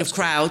right. Talking of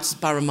crowds,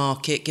 Borough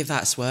Market, give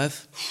that a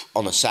swerve.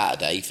 On a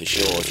Saturday, for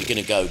sure. If you're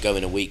going to go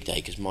in a weekday,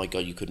 because my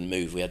God, you couldn't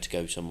move. We had to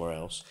go somewhere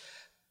else.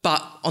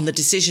 But on the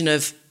decision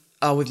of,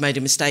 we've made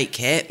a mistake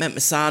here, met my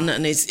son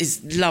and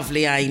his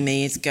lovely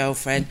Amy, his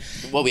girlfriend.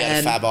 Well, we had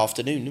a fab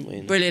afternoon, didn't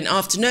we? Brilliant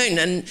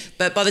afternoon.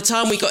 But by the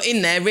time we got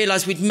in there,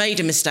 realised we'd made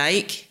a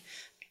mistake.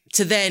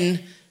 To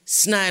then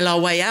snail our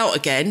way out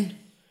again.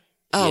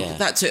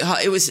 That took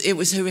hard. It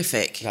was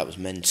horrific. That was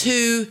mental.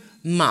 Too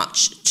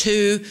much.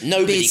 Too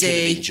Nobody busy. could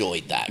have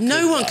enjoyed that.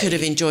 No one could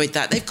have enjoyed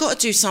that. They've got to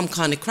do some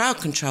kind of crowd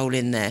control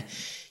in there.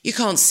 You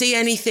can't see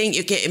anything.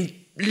 You're getting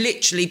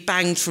literally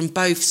banged from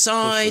both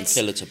sides.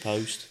 From pillar to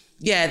post.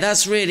 Yeah,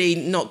 that's really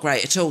not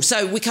great at all.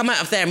 So we come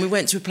out of there and we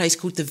went to a place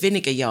called the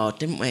Vinegar Yard,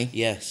 didn't we?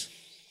 Yes.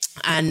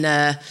 And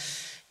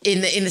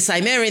in the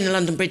same area, in the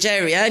London Bridge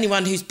area,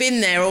 anyone who's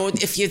been there, or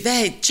if you're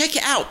there, check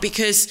it out,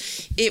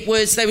 because they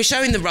were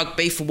showing the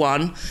rugby for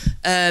one,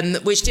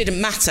 which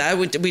didn't matter.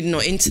 We're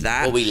not into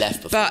that. Well, we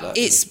left before that.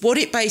 But what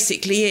it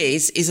basically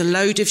is a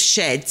load of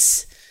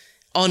sheds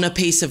on a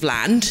piece of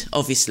land.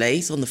 Obviously,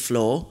 it's on the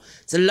floor.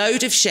 It's a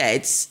load of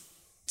sheds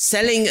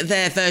selling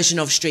their version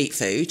of street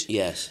food.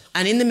 Yes.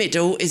 And in the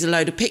middle is a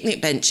load of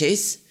picnic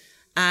benches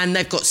and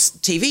they've got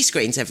TV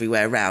screens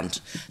everywhere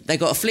around. They've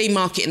got a flea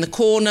market in the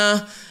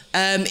corner.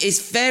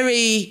 It's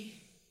very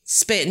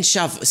spit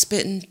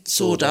and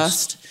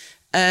sawdust.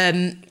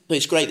 But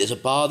it's great. There's a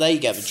bar there. You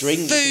get a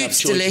drink.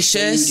 Food's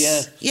delicious.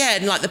 Yeah,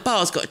 and like the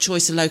bar's got a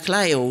choice of local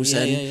ales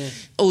and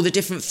all the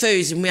different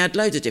foods, and we had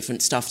loads of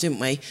different stuff, didn't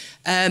we?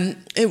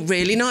 It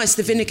really nice.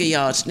 The Vinegar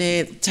Yard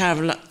near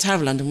Tower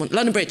of London,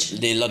 London Bridge.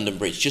 Near London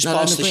Bridge, just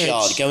past the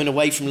Shard. Going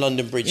away from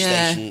London Bridge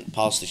Station,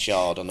 past the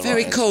Shard on the right.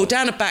 Very cool.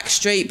 Down a back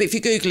street, but if you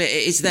Google it,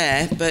 it is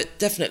there. But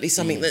definitely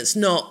something that's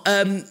not.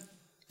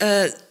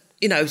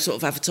 Sort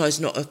of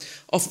advertised, not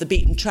off the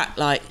beaten track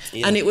like.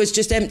 Yeah. And it was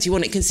just empty,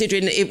 wasn't it?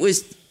 Considering it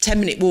was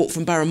 10-minute walk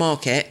from Borough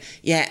Market,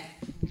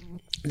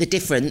 the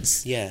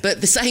difference. Yeah.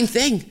 But the same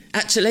thing,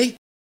 actually.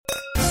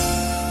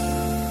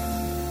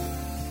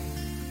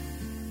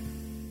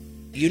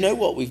 You know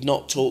what we've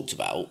not talked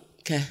about?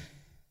 Okay.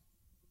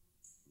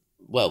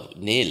 Well,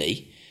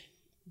 nearly.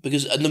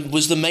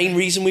 Was the main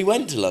reason we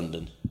went to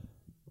London?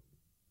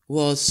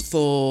 Was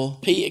for...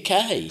 Peter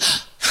Kay.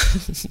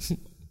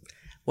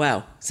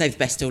 Well, save the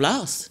best till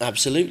last.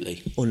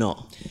 Absolutely. Or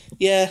not.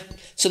 Yeah.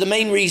 So the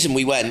main reason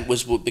we went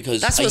was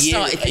because a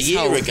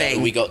year ago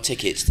we got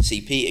tickets to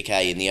see Peter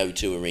Kay in the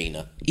O2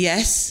 Arena.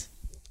 Yes.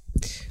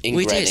 In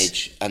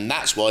Greenwich. And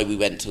that's why we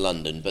went to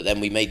London. But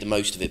then we made the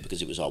most of it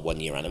because it was our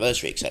 1-year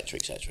anniversary, etc.,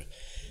 etc.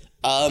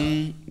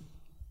 We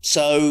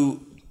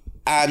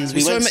went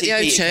to see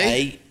Peter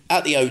Kay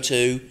at the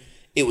O2.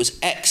 It was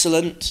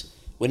excellent.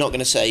 We're not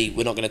going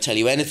to tell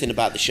you anything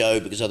about the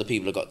show because other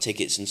people have got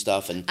tickets and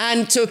stuff.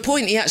 And to a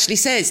point, he actually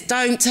says,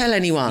 don't tell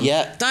anyone.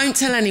 Yeah. Don't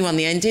tell anyone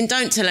the ending.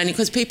 Don't tell anyone,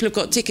 because people have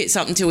got tickets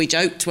up until we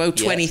joke,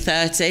 20,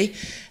 30.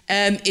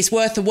 It's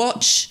worth a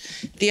watch.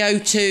 The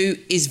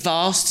O2 is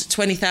vast,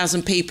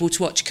 20,000 people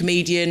to watch a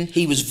comedian.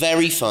 He was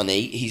very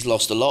funny. He's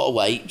lost a lot of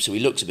weight, so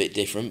he looks a bit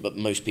different, but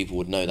most people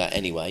would know that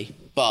anyway.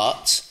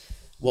 But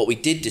what we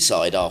did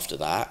decide after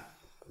that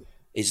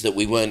is that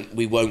we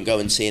won't go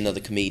and see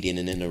another comedian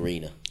in an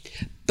arena.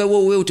 But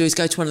what we'll do is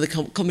go to one of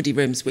the comedy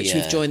rooms, which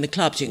we've joined the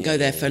clubs. You can go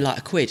there for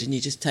like £1 and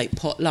you just take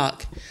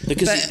potluck.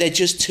 Because they're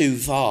just too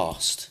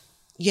vast.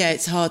 Yeah,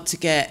 it's hard to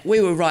get. We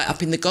were right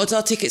up in the gods.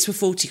 Our tickets were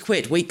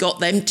 £40. We got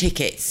them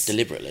tickets.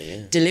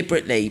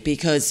 Deliberately,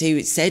 because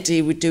he said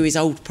he would do his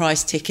old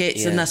price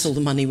tickets, and that's all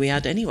the money we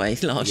had anyway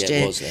last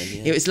year. It was then,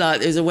 yeah.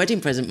 It was a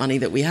wedding present money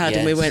that we had,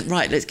 and we went,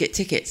 right, let's get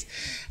tickets.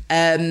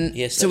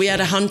 So we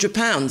had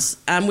 £100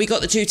 and we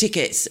got the 2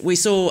 tickets. We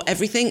saw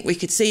everything. We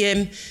could see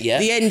him. Yeah.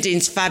 The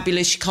ending's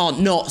fabulous. You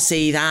can't not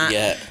see that.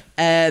 Yeah.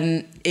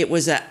 It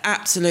was an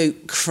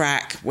absolute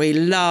crack. We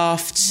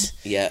laughed.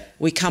 Yeah.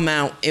 We come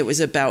out. It was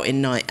a belting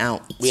night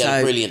out. We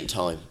had a brilliant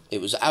time. It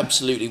was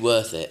absolutely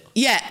worth it.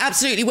 Yeah,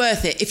 absolutely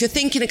worth it. If you're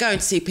thinking of going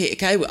to see Peter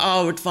Kay,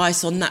 our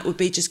advice on that would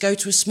be just go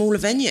to a smaller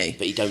venue.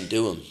 But you don't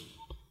do them.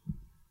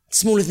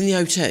 Smaller than the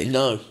O2?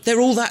 No. They're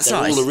all that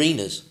size? They're all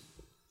arenas.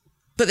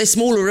 But they're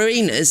smaller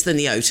arenas than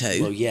the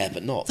O2. Well, yeah,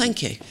 but not.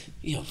 Thank you.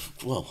 Yeah,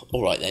 well,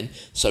 all right then.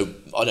 So,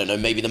 I don't know,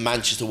 maybe the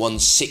Manchester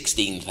one's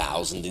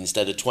 16,000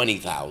 instead of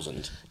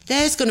 20,000.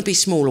 There's going to be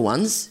smaller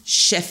ones,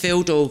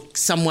 Sheffield or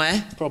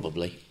somewhere.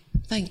 Probably.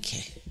 Thank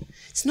you.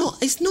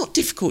 It's not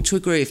difficult to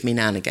agree with me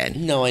now and again.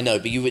 No, I know,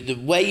 but the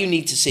way you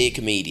need to see a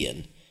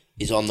comedian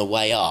is on the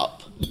way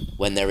up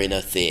when they're in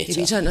a theatre. Yeah,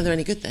 but you don't know they're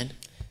any good then.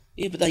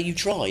 Yeah, but you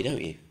try,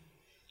 don't you?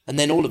 And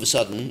then all of a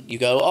sudden you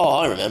go, oh,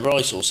 I remember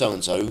I saw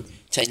so-and-so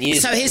 10 years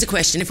ago. So here's a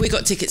question. If we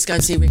got tickets to go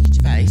and see Ricky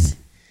Gervais...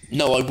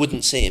 No, I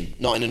wouldn't see him.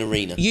 Not in an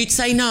arena. You'd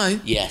say no?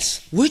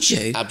 Yes. Would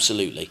you?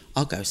 Absolutely.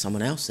 I'll go with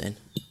someone else then.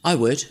 I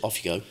would.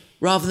 Off you go.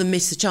 Rather than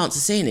miss the chance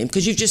of seeing him,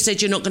 because you've just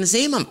said you're not going to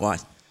see him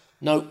otherwise.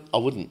 No, I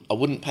wouldn't. I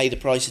wouldn't pay the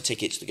price of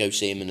tickets to go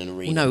see him in an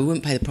arena. Well, no, we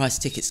wouldn't pay the price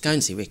of tickets to go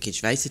and see Ricky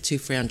Gervais. They're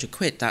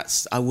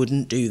 £200-300. I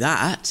wouldn't do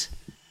that.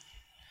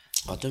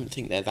 I don't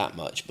think they're that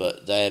much,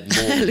 but they're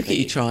more. Look at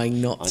you trying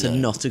not to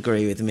not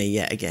agree with me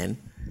yet again.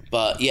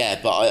 But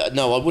yeah,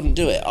 I wouldn't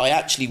do it. I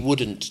actually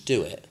wouldn't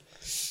do it.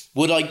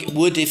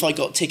 Would if I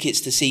got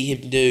tickets to see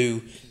him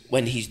do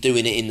when he's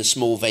doing it in the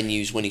small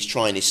venues when he's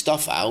trying his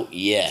stuff out?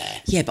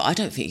 Yeah. Yeah, but I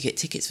don't think you get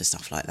tickets for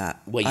stuff like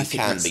that. Well, you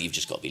can, but you've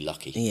just got to be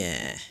lucky.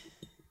 Yeah.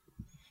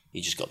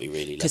 You just got to be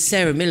really lucky. Because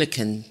Sarah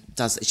Millican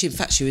does. In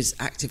fact, she was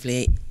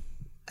actively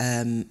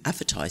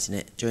advertising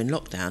it during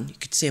lockdown. You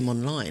could see them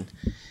online.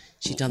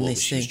 She'd done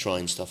this thing. She was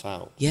trying stuff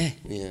out. Yeah.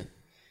 Yeah.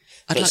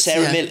 But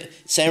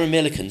Sarah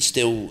Millican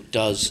still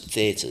does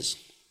theatres.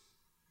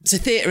 It's a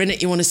theatre,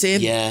 innit? You want to see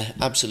him? Yeah,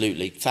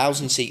 absolutely.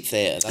 1,000-seat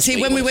theatre. See,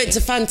 when we went to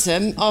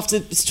Phantom, after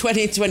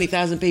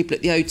 20,000 people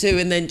at the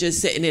O2 and then just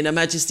sitting in Her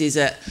Majesty's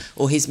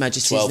or His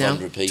Majesty's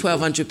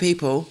 1,200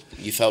 people.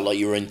 You felt like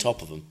you were on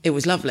top of them. It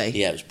was lovely.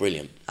 Yeah, it was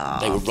brilliant.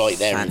 They were right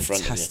there in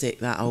front of you. Fantastic,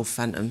 that old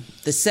Phantom.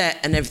 The set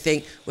and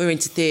everything. We're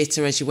into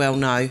theatre, as you well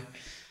know.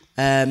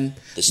 The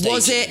staging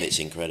of it's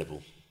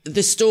incredible.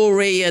 The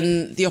story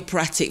and the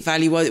operatic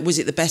value, was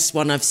it the best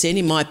one I've seen?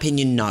 In my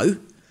opinion, no.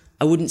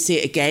 I wouldn't see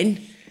it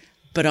again.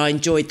 But I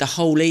enjoyed the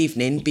whole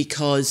evening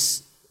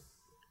because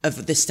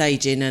of the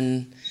staging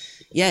and,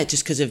 Yeah,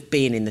 just because of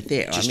being in the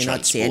theatre. Just I mean,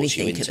 I'd see transports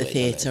you anything at into the it,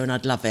 theatre and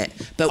I'd love it.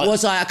 But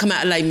I come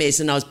out of Les Mis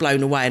and I was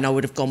blown away and I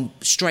would have gone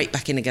straight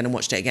back in again and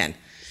watched it again.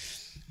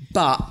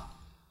 But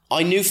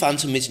I knew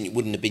Phantom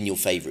wouldn't have been your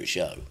favourite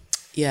show.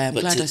 Yeah, I'm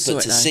glad I saw it,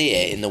 But to though. see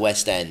it in the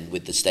West End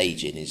with the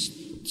staging is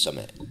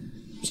something.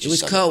 It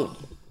was cool.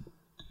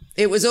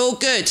 It was all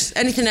good.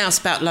 Anything else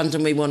about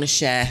London we want to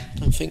share?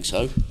 Don't think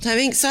so. Don't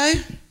think so?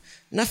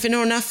 Nothing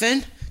or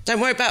nothing? Don't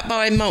worry about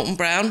buying Molten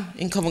Brown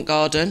in Covent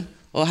Garden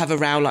or have a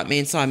row like me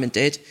and Simon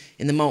did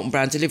in the Molten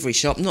Brown delivery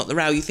shop. Not the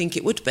row you think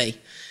it would be.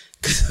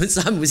 Because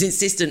Simon was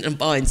insistent on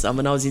buying some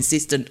and I was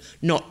insistent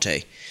not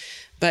to.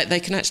 But they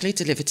can actually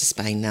deliver to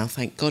Spain now,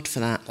 thank God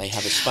for that. They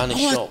have a Spanish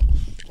shop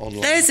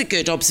online. There's a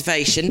good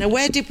observation. Now,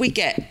 where did we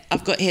get...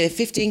 I've got here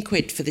 15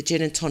 quid for the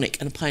gin and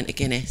tonic and a pint of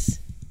Guinness.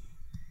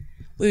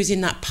 We was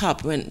in that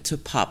pub, we went to a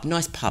pub,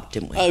 nice pub,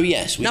 didn't we? Oh,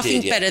 yes, we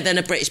Nothing did, yeah. better than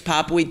a British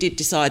pub. We did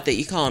decide that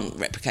you can't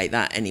replicate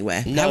that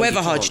anywhere. No, However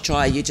you hard can't. you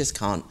try, you just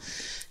can't.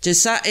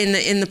 Just sat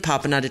in the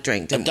pub and had a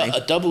drink, didn't we?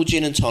 A double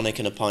gin and tonic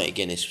and a pint of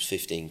Guinness was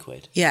 15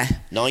 quid. Yeah.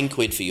 9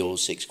 quid for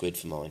yours, 6 quid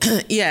for mine.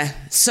 Yeah.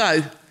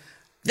 So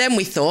then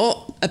we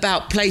thought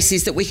about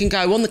places that we can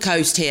go on the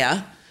coast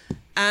here,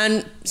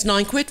 and it's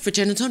 9 quid for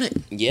gin and tonic.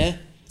 Yeah.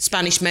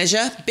 Spanish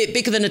measure, bit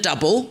bigger than a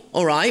double,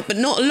 all right, but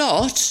not a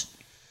lot.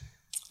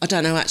 I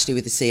don't know, actually,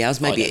 with the Sea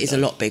Ales. Maybe it is a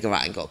lot bigger.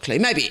 I ain't got a clue.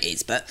 Maybe it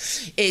is, but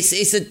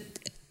it's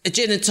a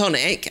gin and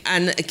tonic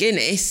and a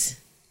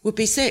Guinness would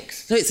be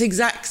 6. So it's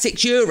exact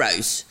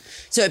 €6.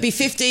 So it'd be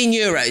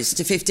 €15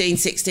 to 15,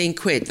 16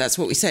 quid. That's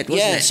what we said,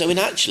 wasn't it? Yeah, so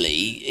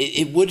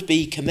it would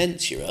be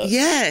commensurate.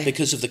 Yeah.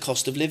 Because of the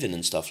cost of living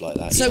and stuff like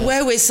that. So yeah.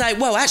 where we're saying,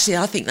 well, actually,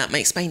 I think that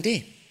makes Spain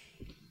dear.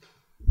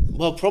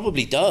 Well,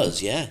 probably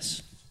does,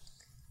 yes.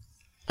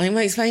 I think it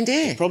makes Spain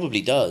dear.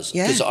 Probably does.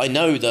 Yeah. Because I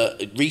know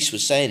that Reece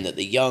was saying that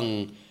the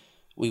young...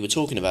 We were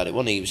talking about it,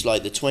 wasn't he? It was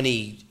like the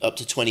 20 up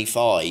to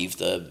 25,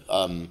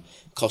 the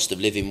cost of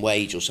living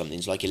wage or something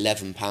is like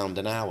 £11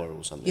 an hour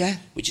or something. Yeah.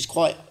 Which is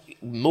quite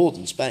more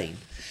than Spain.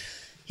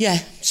 Yeah.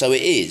 So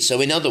it is.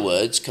 So in other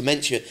words,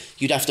 commensurate,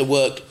 you'd have to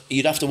work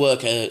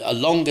a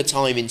longer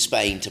time in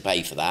Spain to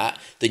pay for that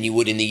than you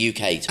would in the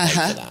UK to pay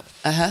for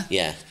that.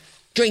 Yeah.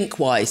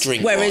 Drink-wise.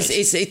 Drink-wise.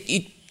 Whereas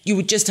you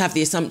would just have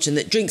the assumption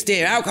that drink's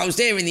dear, alcohol's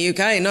dear in the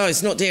UK. No,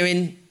 it's not dear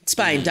in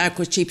Spain.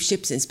 Alcohol's cheaper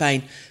ships in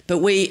Spain. But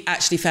we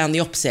actually found the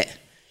opposite.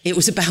 It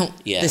was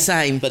about the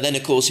same. But then,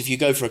 of course, if you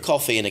go for a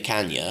coffee and a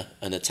canya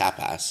and a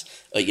tapas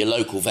at your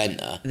local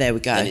venter, there we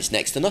go. Then it's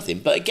next to nothing.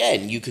 But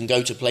again, you can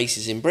go to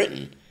places in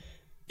Britain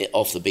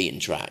off the beaten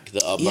track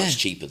that are much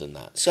cheaper than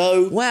that.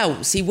 So,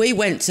 well, see, we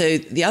went to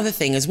the other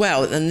thing as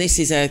well, and this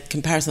is a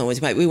comparison I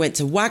always make. We went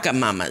to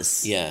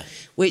Wagamamas,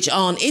 which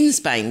aren't in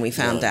Spain. We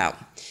found out.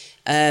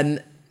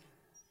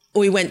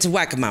 We went to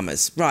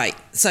Wagamamas, right?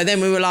 So then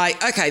we were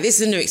like, okay,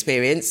 this is a new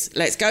experience.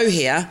 Let's go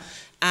here.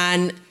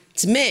 And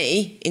to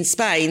me, in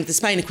Spain, the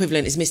Spain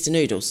equivalent is Mr.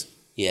 Noodles.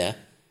 Yeah.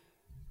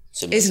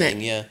 Similar Isn't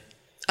thing, it? Yeah.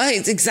 I think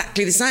it's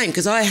exactly the same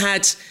because I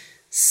had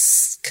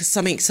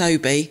something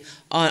sobe.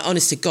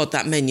 Honest to God,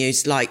 that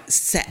menu's like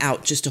set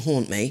out just to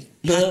haunt me.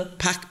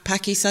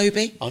 Paki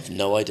sobe? I've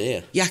no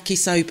idea. Yaki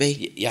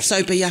sobe.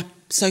 Soba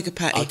soga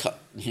patty.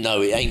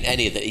 No, it ain't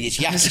any of that. It's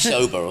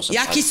yakisoba or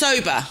something.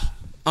 Yakisoba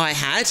I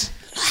had.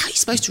 How are you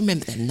supposed to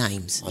remember their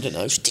names? I don't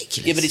know. It's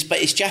ridiculous. Yeah,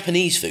 but it's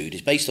Japanese food.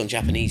 It's based on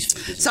Japanese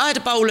food. So I had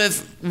a bowl of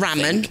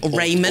ramen or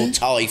ramen. Or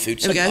Thai food.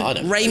 There we go. I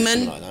don't know,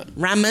 Ramen. like that.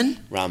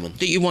 Ramen.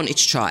 That you wanted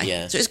to try.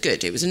 Yeah. So it's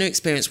good. It was a new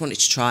experience, wanted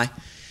to try.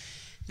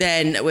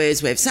 Then it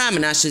was with Sam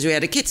and Ashley's. We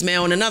had a kids'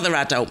 meal and another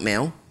adult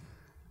meal.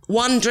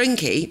 One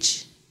drink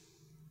each,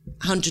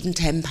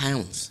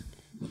 £110.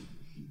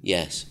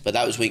 Yes, but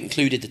that was we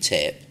included the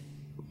tip.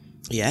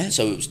 Yeah.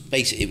 So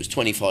it was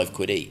 25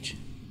 quid each.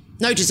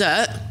 No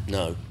dessert.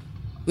 No.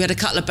 We had a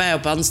couple of bail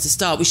buns to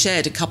start. We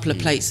shared a couple of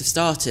plates of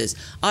starters.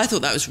 I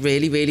thought that was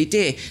really, really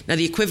dear. Now,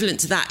 the equivalent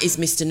to that is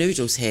Mr.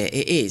 Noodles here.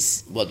 It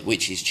is. Well,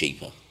 which is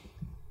cheaper.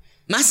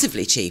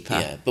 Massively cheaper.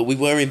 Yeah, but we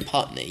were in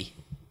Putney.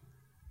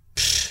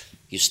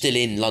 You're still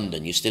in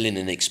London. You're still in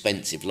an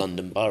expensive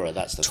London borough.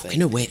 That's the thing.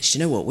 Talking of which, do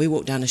you know what? We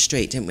walked down the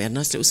street, didn't we? Had a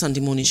nice little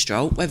Sunday morning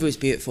stroll. Weather was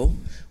beautiful.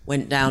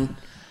 Went down.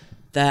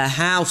 The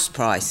house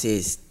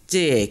prices,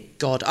 dear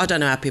God, I don't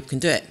know how people can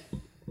do it.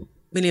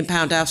 £1 million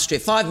house street,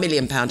 £5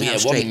 million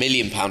house street. £1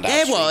 million house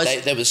there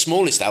street. Was. The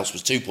smallest house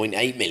was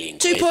 2.8 million.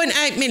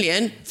 2.8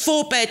 million,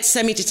 4-bed,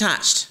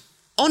 semi-detached,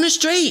 on a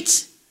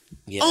street.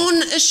 Yeah.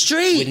 On a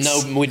street.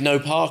 With no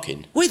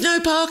parking. With no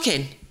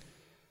parking.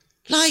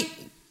 Like,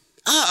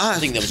 I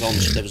think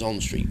there was on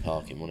street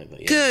parking, wasn't it?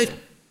 But yeah. Good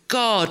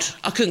God,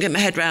 I couldn't get my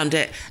head around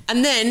it.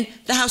 And then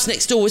the house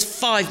next door was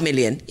 5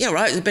 million. Yeah,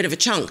 right, it's a bit of a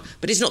chunk,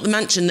 but it's not the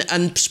mansion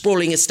and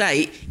sprawling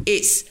estate.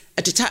 It's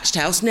a detached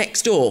house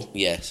next door.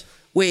 Yes.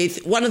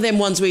 With one of them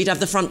ones where you'd have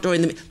the front door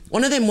in the...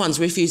 One of them ones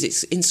where if you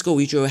was in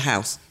school, you drew a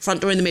house. Front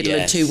door in the middle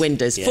and 2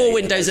 windows. Yeah, 4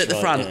 windows at the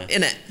front,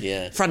 innit?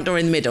 Yeah. Front door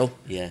in the middle.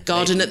 Yeah.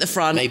 Garden at the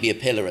front. Maybe a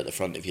pillar at the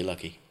front if you're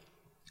lucky.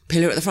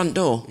 Pillar at the front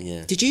door?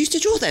 Yeah. Did you used to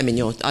draw them in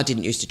your... I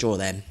didn't used to draw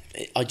them.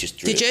 I just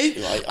drew Did it.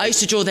 you? I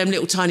used to draw them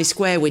little tiny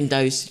square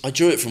windows. I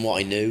drew it from what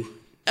I knew.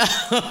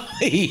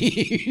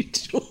 I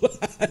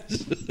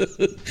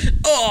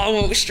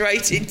walked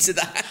straight into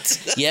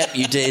that. Yep,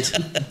 you did.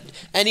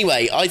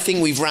 Anyway, I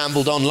think we've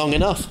rambled on long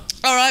enough.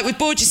 All right, we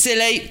bored you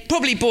silly.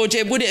 Probably bored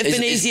you. Would it have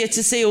been easier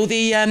to see all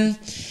the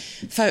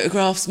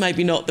photographs?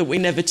 Maybe not, that we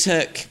never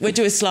took. We'll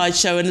do a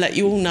slideshow and let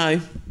you all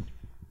know.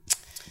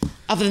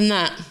 Other than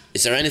that...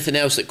 Is there anything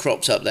else that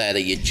crops up there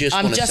that you just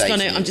want to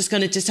say? I'm just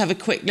going to have a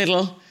quick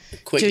little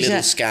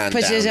scan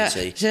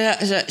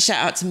down. Shout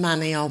out to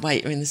Manny, our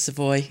waiter in the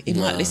Savoy. He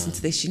might listen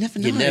to this. You never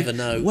know. You never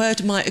know.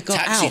 Word might have got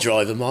out. Taxi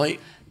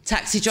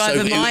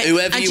driver might.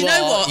 Whoever you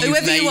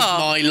made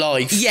my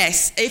life.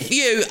 Yes,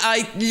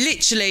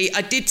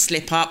 I did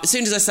slip up. As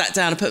soon as I sat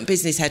down, I put my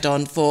business head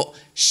on, thought,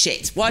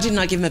 shit, why didn't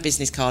I give him a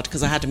business card?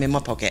 Because I had him in my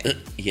pocket.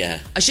 Yeah.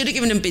 I should have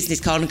given him a business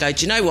card and go,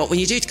 do you know what? When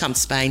you do come to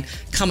Spain,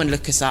 come and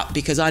look us up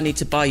because I need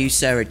to buy you,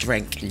 sir, a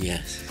drink.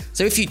 Yes.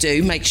 So if you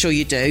do, make sure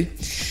you do.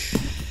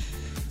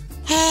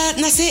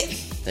 And that's it.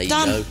 There you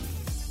Done. go.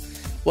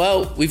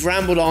 Well, we've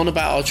rambled on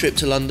about our trip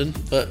to London,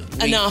 but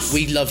enough.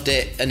 We loved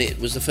it, and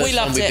it was the first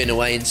time we've been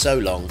away in so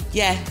long.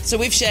 Yeah, so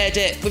we've shared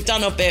it, we've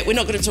done our bit. We're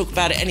not going to talk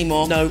about it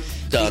anymore. No,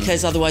 done.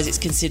 Because otherwise it's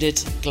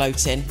considered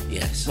gloating.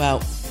 Yes.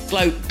 Well,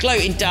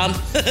 gloating done.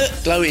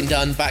 Gloating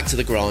done, back to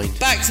the grind.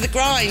 Back to the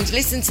grind.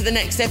 Listen to the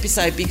next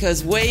episode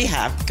because we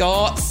have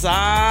got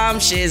some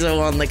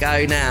shizzle on the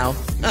go now.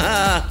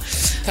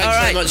 Thanks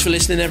very much for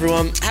listening,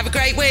 everyone. Have a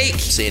great week.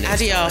 See you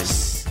next time.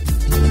 Adios.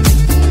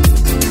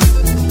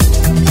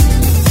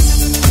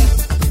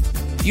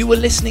 You were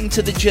listening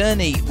to The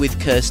Journey with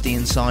Kirsty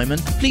and Simon.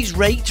 Please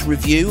rate,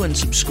 review and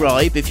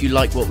subscribe if you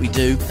like what we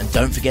do. And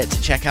don't forget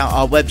to check out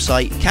our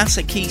website,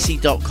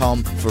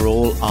 casakisi.com, for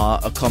all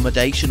our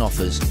accommodation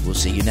offers. We'll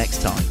see you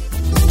next time.